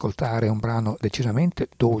faccio ascoltare è un brano decisamente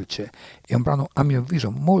dolce, è un brano a mio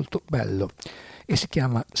avviso molto bello e si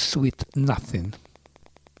chiama Sweet Nothing.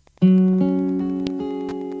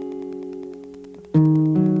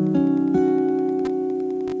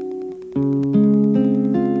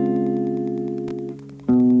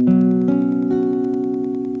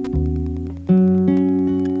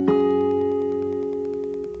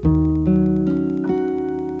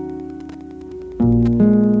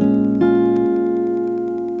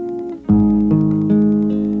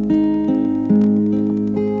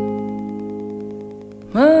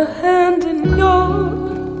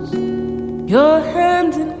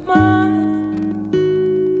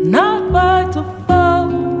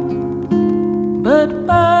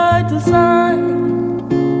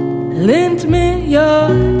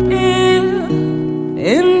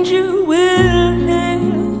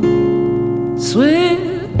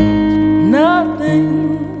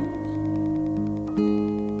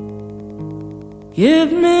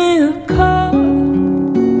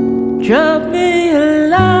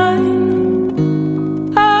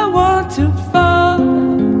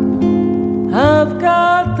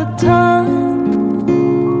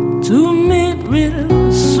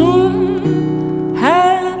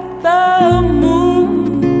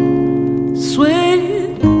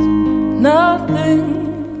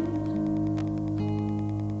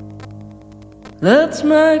 Let's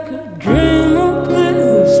make a dream of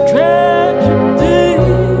this tragedy,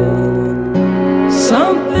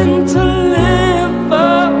 something to live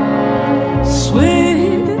for,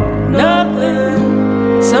 sweet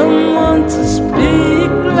nothing, someone to speak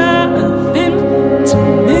life into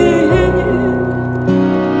me.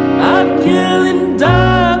 I'd kill and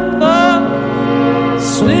die for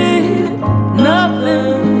sweet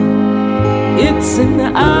nothing. It's in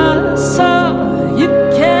the eyes so you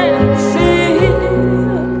can't see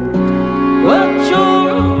what you're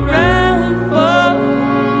around for,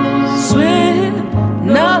 sweet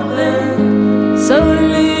nothing. So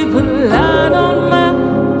leave a light on my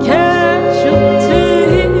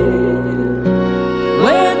casualty.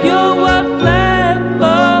 Wave your white flag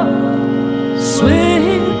for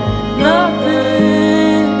sweet nothing.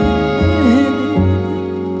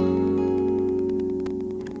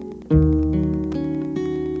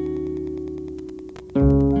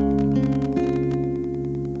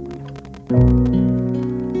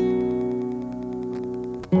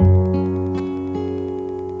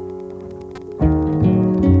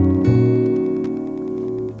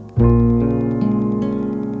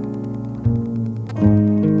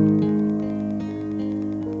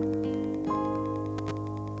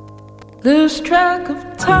 Lose track of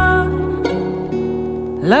time,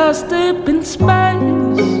 lost deep in space,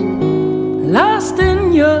 lost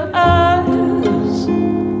in your eyes,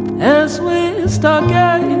 as we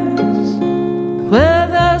stargaze, where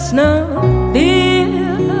there's no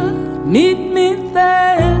fear. Meet me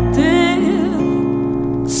there.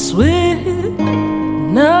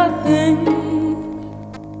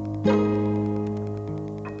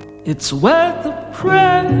 It's worth a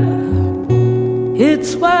prayer,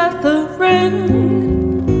 it's worth a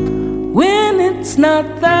ring. When it's not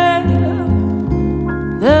there,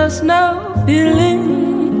 there's no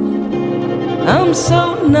feeling. I'm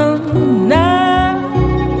so numb now.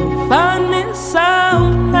 Find me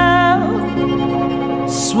somehow.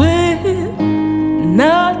 Sweet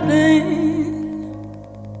nothing.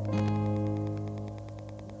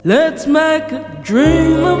 Let's make a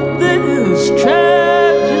dream of this tragedy.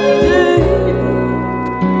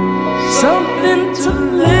 Something to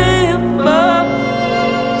live for.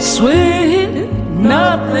 Sweet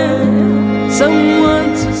nothing. Someone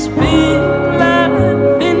to speak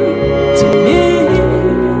life into me.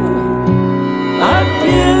 I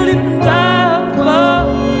kill and die for.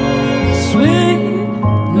 Sweet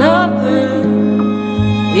nothing.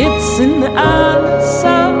 It's in the eyes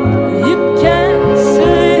so you can't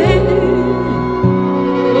see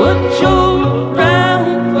what you're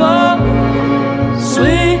around for.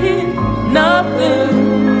 Sweet nothing.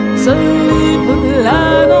 So leave a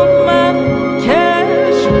light on my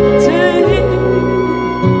casualty.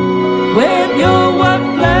 Wave your white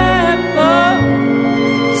flag for.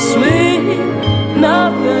 Sweet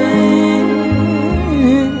nothing.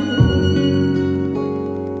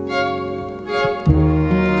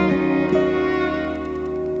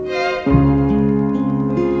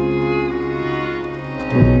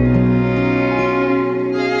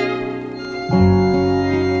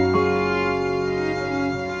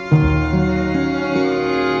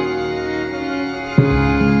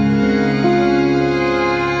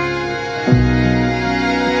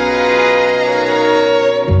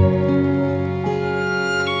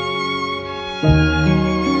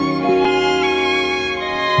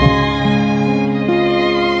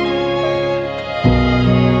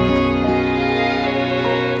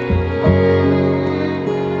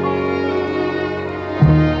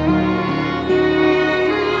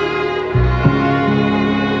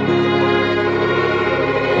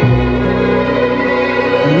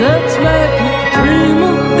 Let's make a dream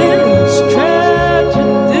of this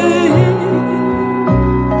tragedy.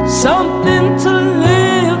 Something to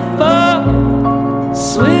live for.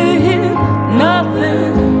 Sweet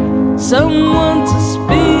nothing. Someone to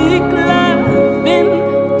speak life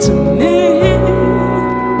into me.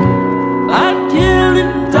 I'd kill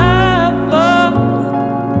and die for.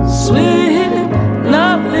 Sweet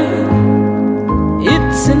nothing.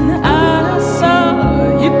 It's an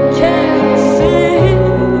eyesore you can't see.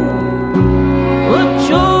 What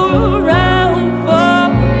you're around for.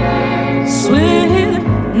 Sweet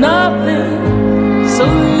nothing. So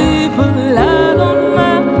leave a light on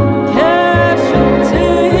my casualty.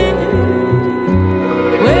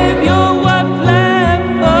 Wave your white flag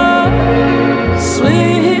for.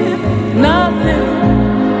 Sweet nothing.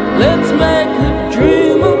 Let's make a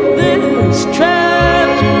dream of this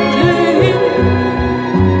tragedy.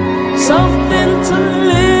 Something to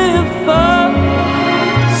live for.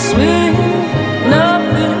 Sweet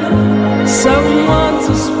nothing. Someone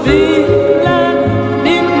to speak life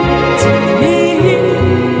into me.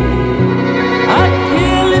 I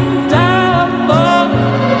kill and die for.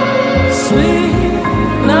 Sweet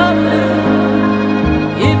nothing.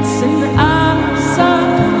 It's an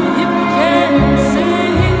eyesore you can't see.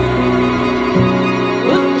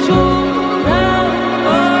 What you're around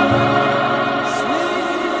for.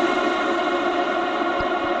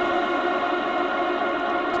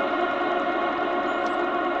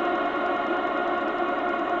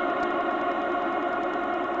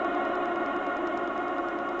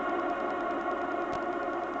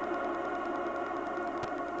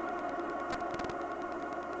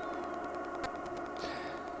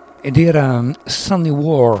 Ed era Sunny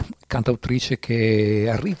War, cantautrice che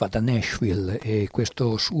arriva da Nashville, e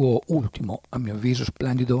questo suo ultimo, a mio avviso,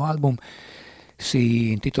 splendido album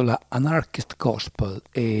si intitola Anarchist Gospel,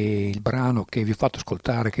 e il brano che vi ho fatto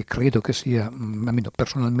ascoltare, che credo che sia, almeno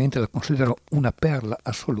personalmente la considero una perla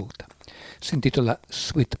assoluta, si intitola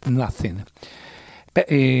Sweet Nothing.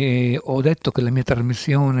 Ho detto che la mia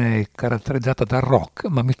trasmissione è caratterizzata dal rock,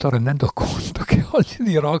 ma mi sto rendendo conto che oggi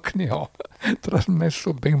di rock ne ho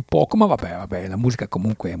trasmesso ben poco, ma vabbè, la musica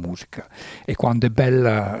comunque è musica, e quando è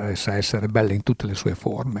bella sa essere bella in tutte le sue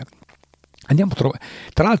forme. Andiamo tra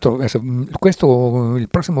l'altro, questo, il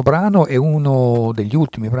prossimo brano è uno degli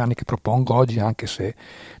ultimi brani che propongo oggi, anche se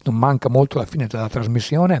non manca molto alla fine della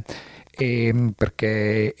trasmissione,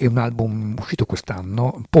 perché è un album uscito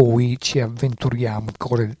quest'anno. Poi ci avventuriamo in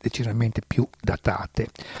cose decisamente più datate.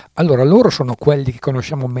 Allora, loro sono quelli che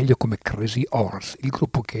conosciamo meglio come Crazy Horse, il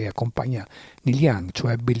gruppo che accompagna Neil Young,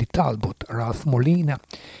 cioè Billy Talbot, Ralph Molina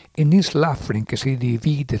e Nils Lofgren, che si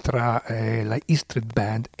divide tra la E Street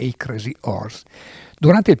Band e i Crazy Horse.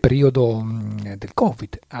 Durante il periodo del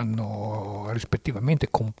Covid hanno rispettivamente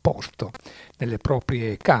composto nelle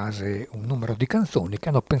proprie case un numero di canzoni che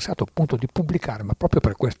hanno pensato appunto di pubblicare, ma proprio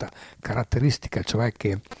per questa caratteristica, cioè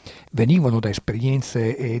che venivano da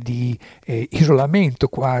esperienze di isolamento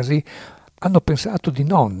quasi, hanno pensato di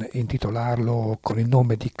non intitolarlo con il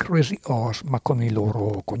nome di Crazy Horse, ma con i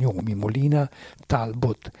loro cognomi, Molina,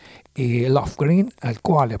 Talbot e Lofgren, al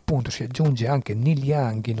quale appunto si aggiunge anche Neil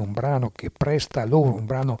Young in un brano che presta loro, un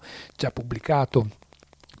brano già pubblicato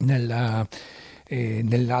nell'album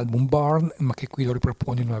Born, ma che qui lo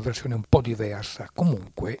ripropone in una versione un po' diversa.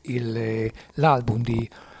 Comunque l'album di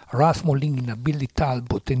Ralph Molina, Billy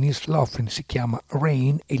Talbot e Nils Lofgren si chiama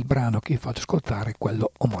Rain e il brano che vi faccio ascoltare è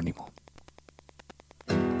quello omonimo.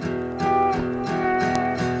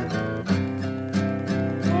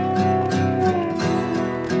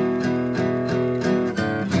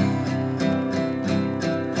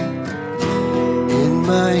 In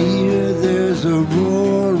my ear there's a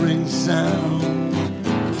roaring sound.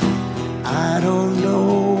 I don't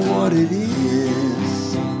know what it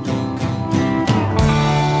is.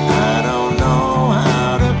 I don't know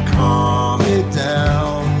how to calm it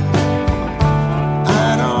down.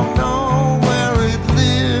 I don't know where it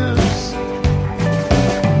lives.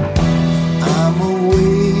 I'm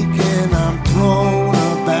awake and I'm thrown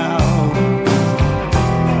about.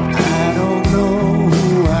 I don't know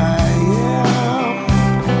who I am.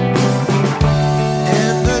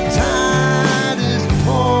 And the tide is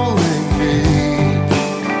pulling me.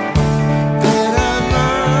 Did I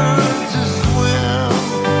learn to swim?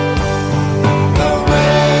 The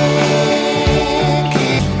rain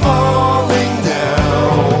keeps falling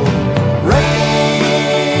down. Rain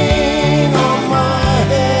on my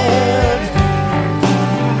head.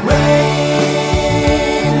 Rain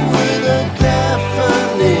with a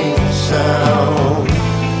deafening sound.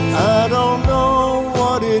 I don't know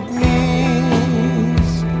what it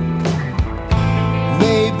means.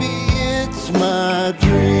 Maybe it's my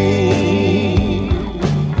dream.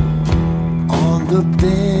 On the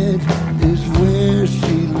bed is where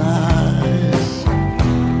she lies,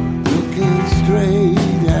 looking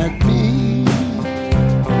straight at me.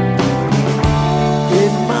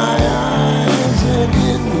 In my eyes and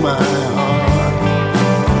in my heart,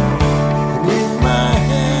 and in my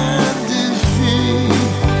hand is she.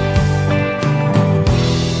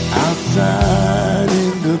 Outside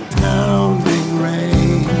in the pounding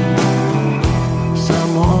rain,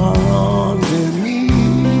 some are on their knees.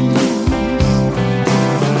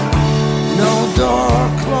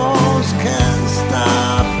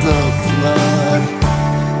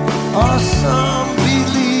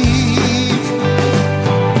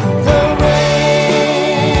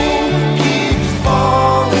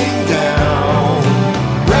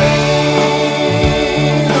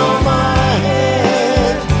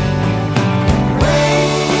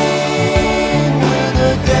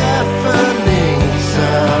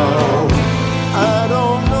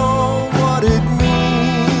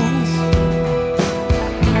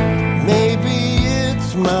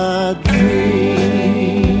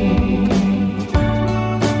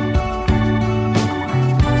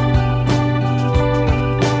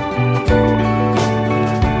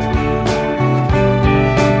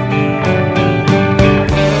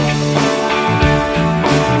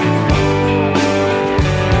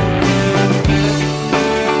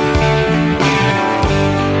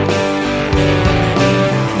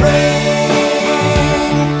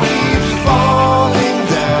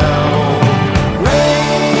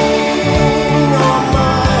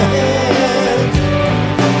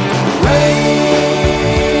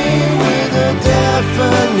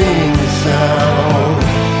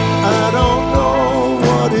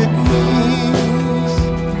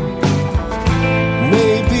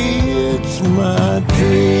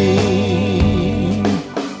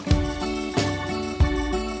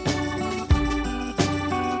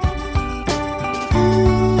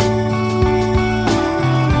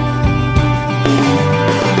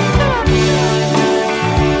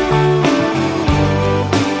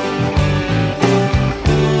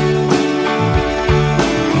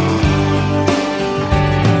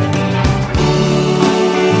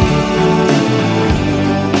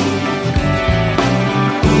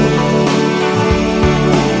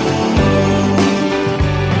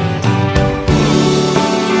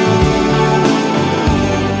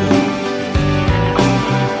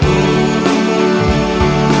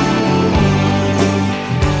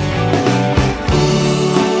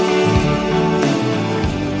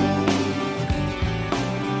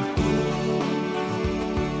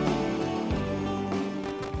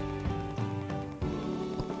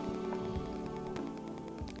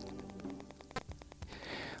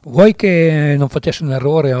 Vuoi che non facessi un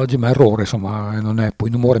errore oggi, ma errore, insomma, non è poi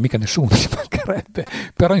in umore mica nessuno, ci mancherebbe.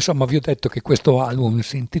 Però insomma vi ho detto che questo album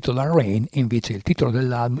si intitola Rain, e invece il titolo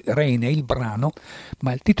dell'album, Rain è il brano,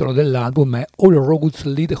 ma il titolo dell'album è All Roads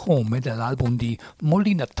Lead Home, dell'album di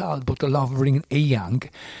Molina, Talbot, Lovering e Young,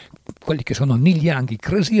 quelli che sono Neil Young, i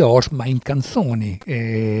Crazy Horse, ma in canzoni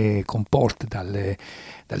composte dal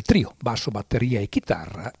trio basso, batteria e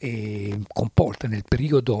chitarra, e composte nel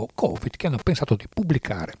periodo Covid, che hanno pensato di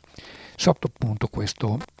pubblicare sotto appunto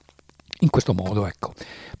in questo modo, ecco.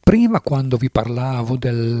 Prima, quando vi parlavo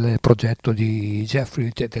del progetto di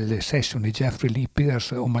Jeffrey, delle session di Jeffrey Lee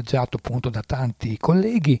Pierce, omaggiato appunto da tanti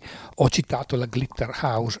colleghi, ho citato la Glitter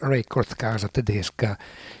House Records, casa tedesca,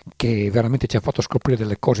 che veramente ci ha fatto scoprire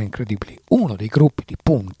delle cose incredibili. Uno dei gruppi di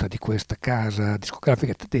punta di questa casa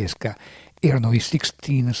discografica tedesca erano i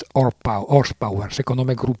 16 Horsepower, secondo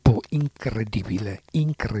me gruppo incredibile,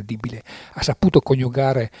 ha saputo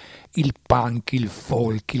coniugare il punk, il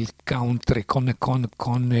folk, il country con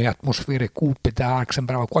atmosfere cupe, dark,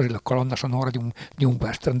 sembrava quasi la colonna sonora di un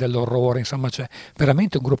western dell'orrore, insomma c'è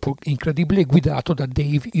veramente un gruppo incredibile guidato da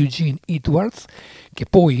Dave Eugene Edwards, che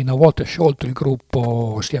poi una volta sciolto il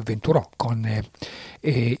gruppo si avventurò con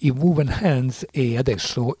i Woven Hands e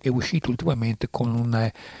adesso è uscito ultimamente con un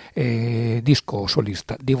disco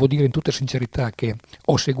solista. Devo dire in tutta sincerità che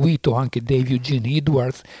ho seguito anche Dave Eugene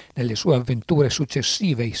Edwards nelle sue avventure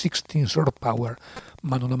successive ai 16 Horsepower,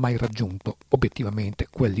 ma non ho mai raggiunto obiettivamente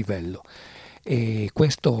quel livello. E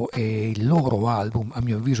questo è il loro album, a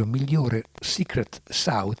mio avviso migliore, Secret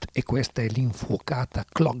South, e questa è l'infuocata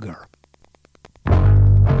Clogger.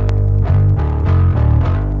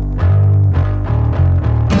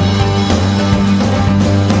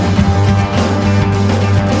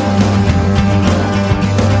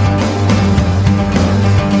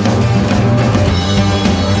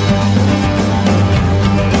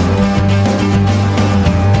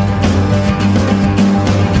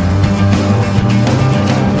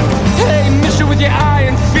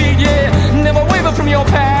 From your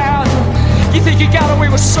path, you think you got away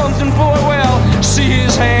with something, boy? Well, see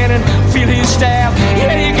his hand and feel his staff.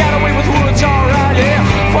 Yeah, you got away with woods, alright. Yeah,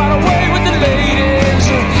 quite away with the ladies.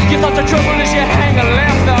 You thought the trouble is you hang a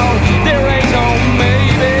left on. There ain't no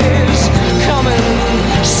maybes. Come and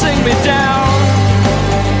sing me down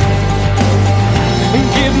and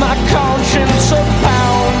give my conscience a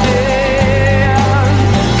pounding.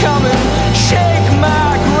 Come and shake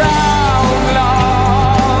my ground,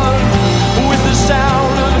 Lord, with the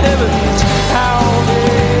sound of heaven's pounding.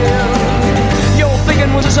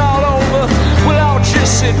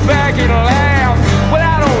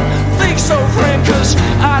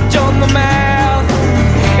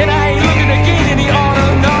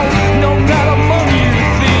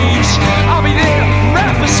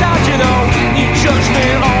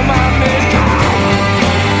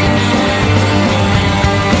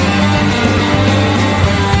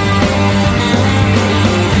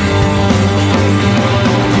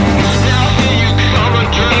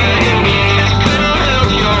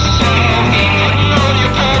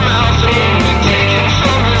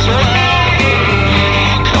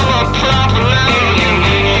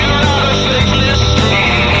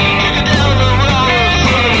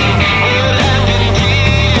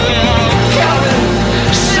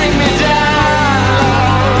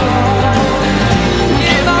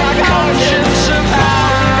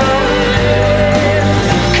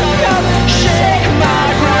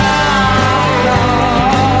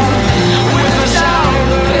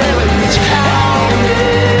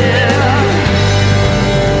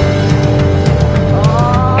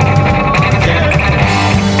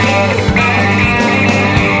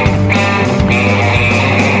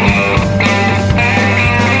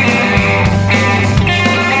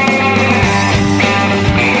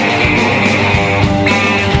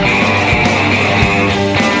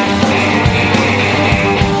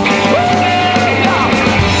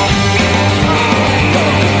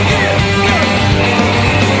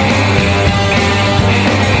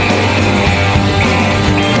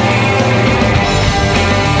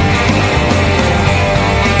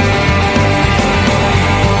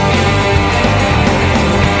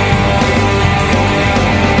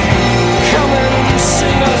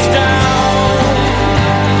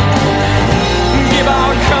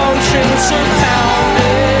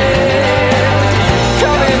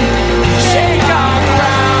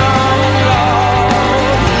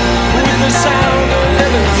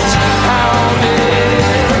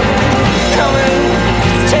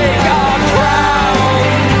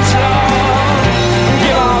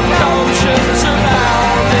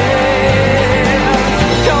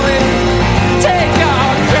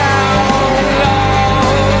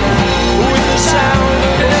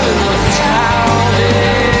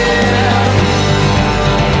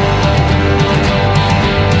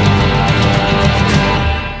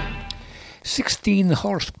 16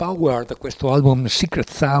 Horsepower, da questo album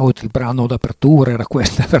Secret South, il brano d'apertura era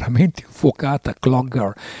questa veramente infuocata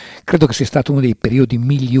Clogger. Credo che sia stato uno dei periodi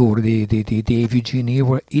migliori di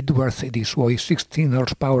Eugene Edwards e dei suoi 16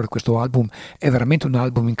 Horsepower. Questo album è veramente un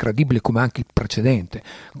album incredibile, come anche il precedente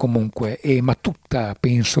comunque, ma tutta,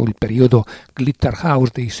 penso, il periodo Glitter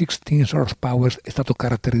House dei 16 Horsepower è stato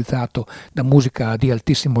caratterizzato da musica di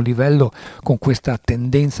altissimo livello, con questa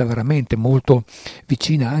tendenza veramente molto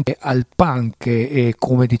vicina anche al punk,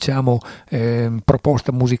 come diciamo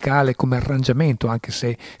proposta musicale, come arrangiamento, anche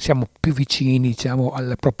se siamo più vicini, diciamo,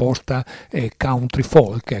 alla proposta country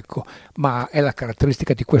folk, ecco. Ma è la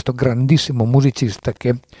caratteristica di questo grandissimo musicista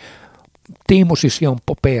che temo si sia un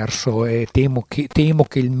po' perso, e temo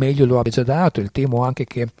che il meglio lo abbia già dato, e temo anche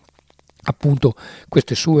che appunto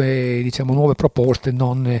queste sue, diciamo, nuove proposte,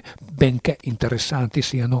 benché interessanti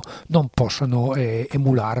siano, non possano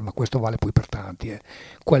emulare, ma questo vale poi per tanti,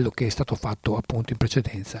 quello che è stato fatto appunto in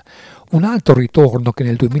precedenza. Un altro ritorno che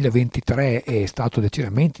nel 2023 è stato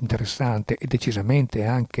decisamente interessante e decisamente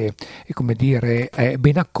anche, come dire,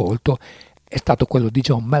 ben accolto, è stato quello di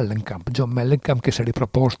John Mellencamp, che si è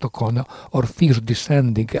riproposto con Orpheus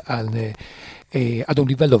Descending ad un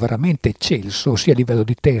livello veramente eccelso, sia a livello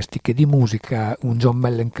di testi che di musica. Un John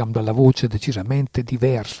Mellencamp dalla voce decisamente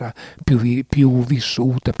diversa, più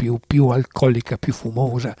vissuta, più alcolica, più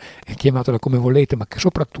fumosa, chiamatela come volete, ma che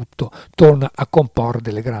soprattutto torna a comporre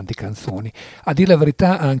delle grandi canzoni. A dire la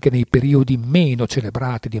verità, anche nei periodi meno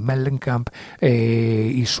celebrati di Mellencamp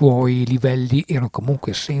i suoi livelli erano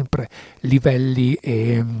comunque sempre livelli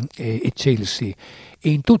eccelsi. E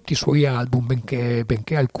in tutti i suoi album,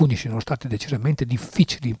 benché alcuni siano stati decisamente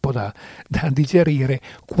difficili, un po' da digerire,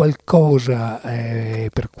 qualcosa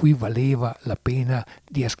per cui valeva la pena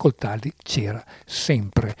di ascoltarli c'era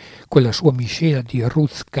sempre. Quella sua miscela di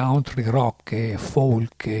roots, country, rock e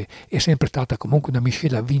folk è sempre stata comunque una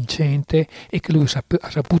miscela vincente, e che lui ha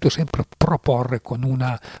saputo sempre proporre con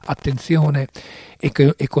una attenzione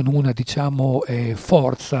e con una, diciamo,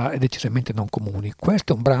 forza decisamente non comuni.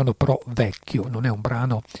 Questo è un brano però vecchio, non è un brano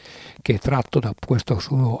che è tratto da questo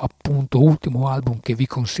suo appunto ultimo album che vi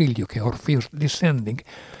consiglio, che è Orpheus Descending.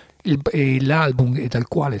 L'album dal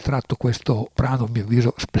quale è tratto questo brano, a mio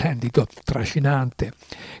avviso splendido, trascinante,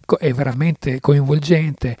 è veramente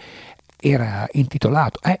coinvolgente, è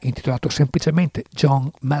intitolato semplicemente John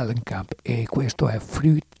Mellencamp, e questo è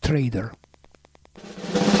Fruit Trader.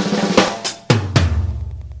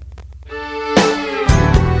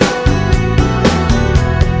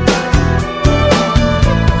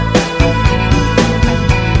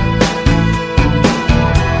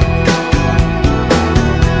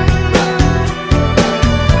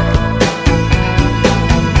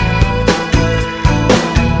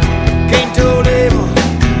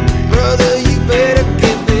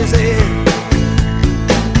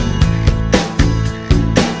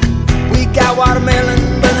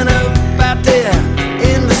 Watermelon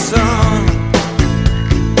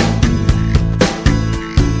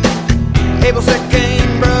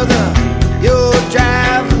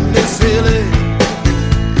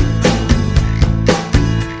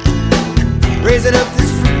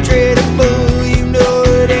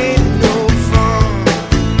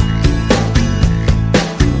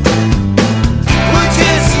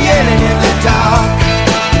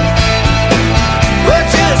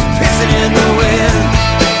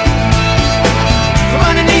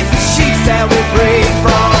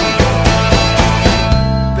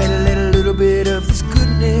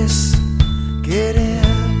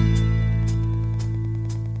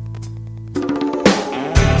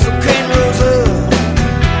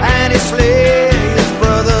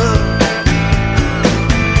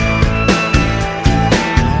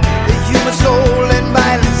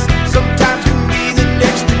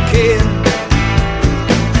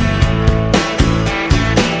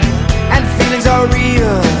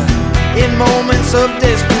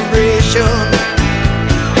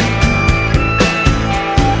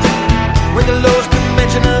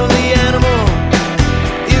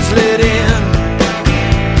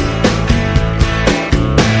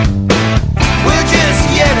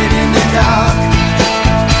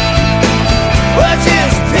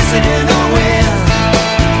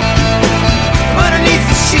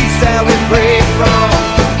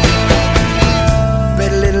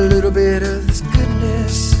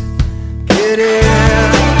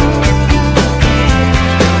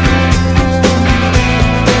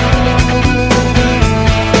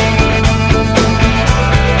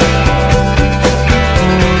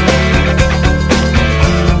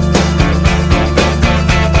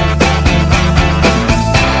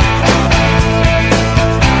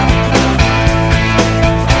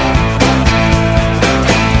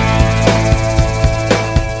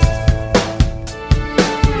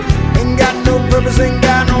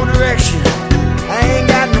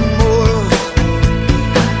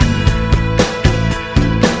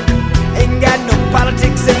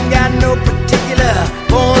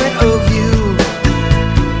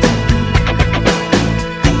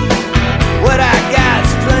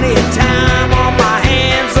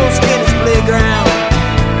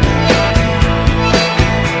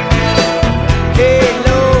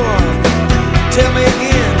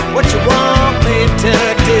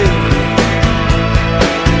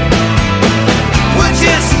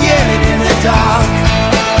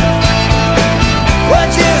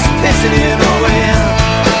dancing in the wind.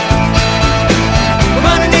 From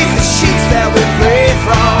underneath the sheets that we pray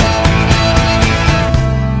from,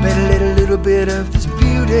 better let a little bit of this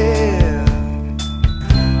beauty,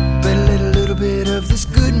 better let a little bit of this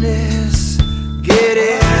goodness get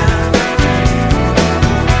in.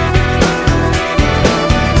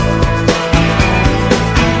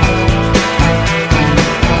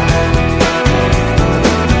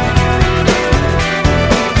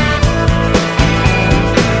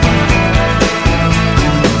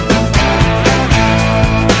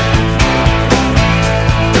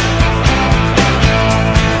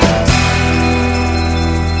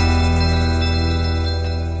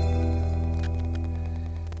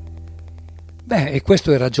 E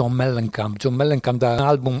questo era John Mellencamp da un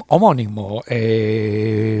album omonimo,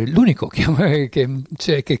 l'unico che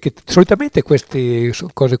solitamente queste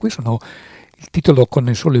cose qui sono il titolo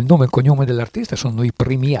con solo il nome e il cognome dell'artista, sono i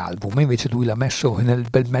primi album, invece lui l'ha messo nel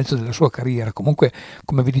bel mezzo della sua carriera. Comunque,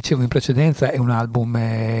 come vi dicevo in precedenza, è un album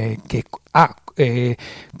che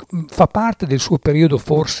fa parte del suo periodo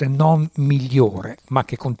forse non migliore, ma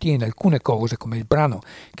che contiene alcune cose, come il brano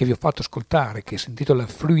che vi ho fatto ascoltare, che si intitola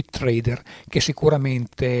Fluid Trader, che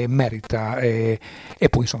sicuramente merita, e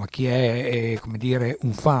poi insomma chi è come dire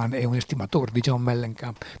un fan e un estimatore di John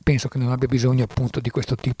Mellencamp penso che non abbia bisogno appunto di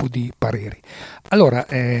questo tipo di pareri. Allora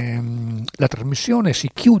la trasmissione si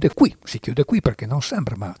chiude qui perché non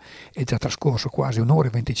sembra, ma è già trascorso quasi un'ora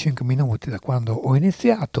e 25 minuti da quando ho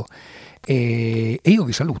iniziato. E io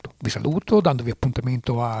vi saluto dandovi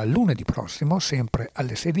appuntamento a lunedì prossimo, sempre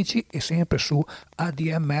alle 16 e sempre su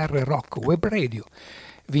ADMR Rock Web Radio.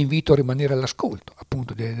 Vi invito a rimanere all'ascolto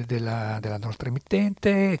appunto della nostra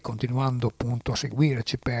emittente, continuando appunto a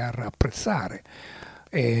seguirci per apprezzare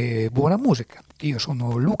buona musica. Io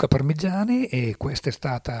sono Luca Parmiggiani e questa è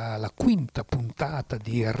stata la quinta puntata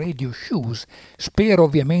di Radio Shoes. Spero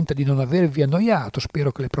ovviamente di non avervi annoiato,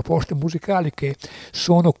 spero che le proposte musicali, che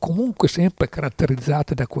sono comunque sempre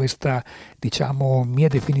caratterizzate da questa, diciamo, mia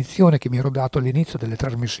definizione che mi ero dato all'inizio delle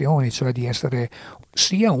trasmissioni, cioè di essere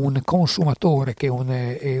sia un consumatore che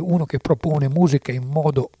uno che propone musica in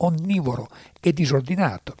modo onnivoro e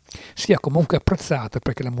disordinato, sia comunque apprezzata,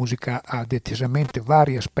 perché la musica ha decisamente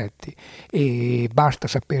vari aspetti e basta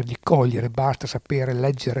saperli cogliere, basta sapere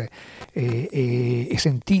leggere e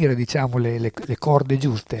sentire, diciamo, le corde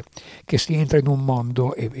giuste, che si entra in un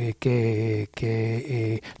mondo e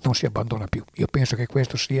che non si abbandona più. Io penso che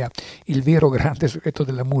questo sia il vero grande segreto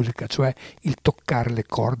della musica, cioè il toccare le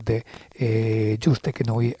corde giuste che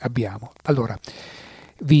noi abbiamo. Allora,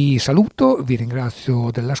 vi saluto, vi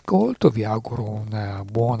ringrazio dell'ascolto, vi auguro un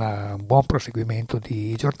buon proseguimento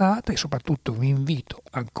di giornata e soprattutto vi invito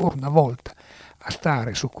ancora una volta a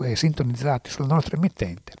stare sintonizzati sulla nostra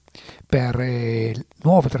emittente per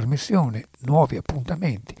nuove trasmissioni, nuovi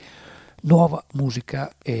appuntamenti, nuova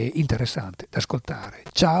musica interessante da ascoltare.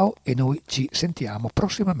 Ciao e noi ci sentiamo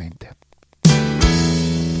prossimamente.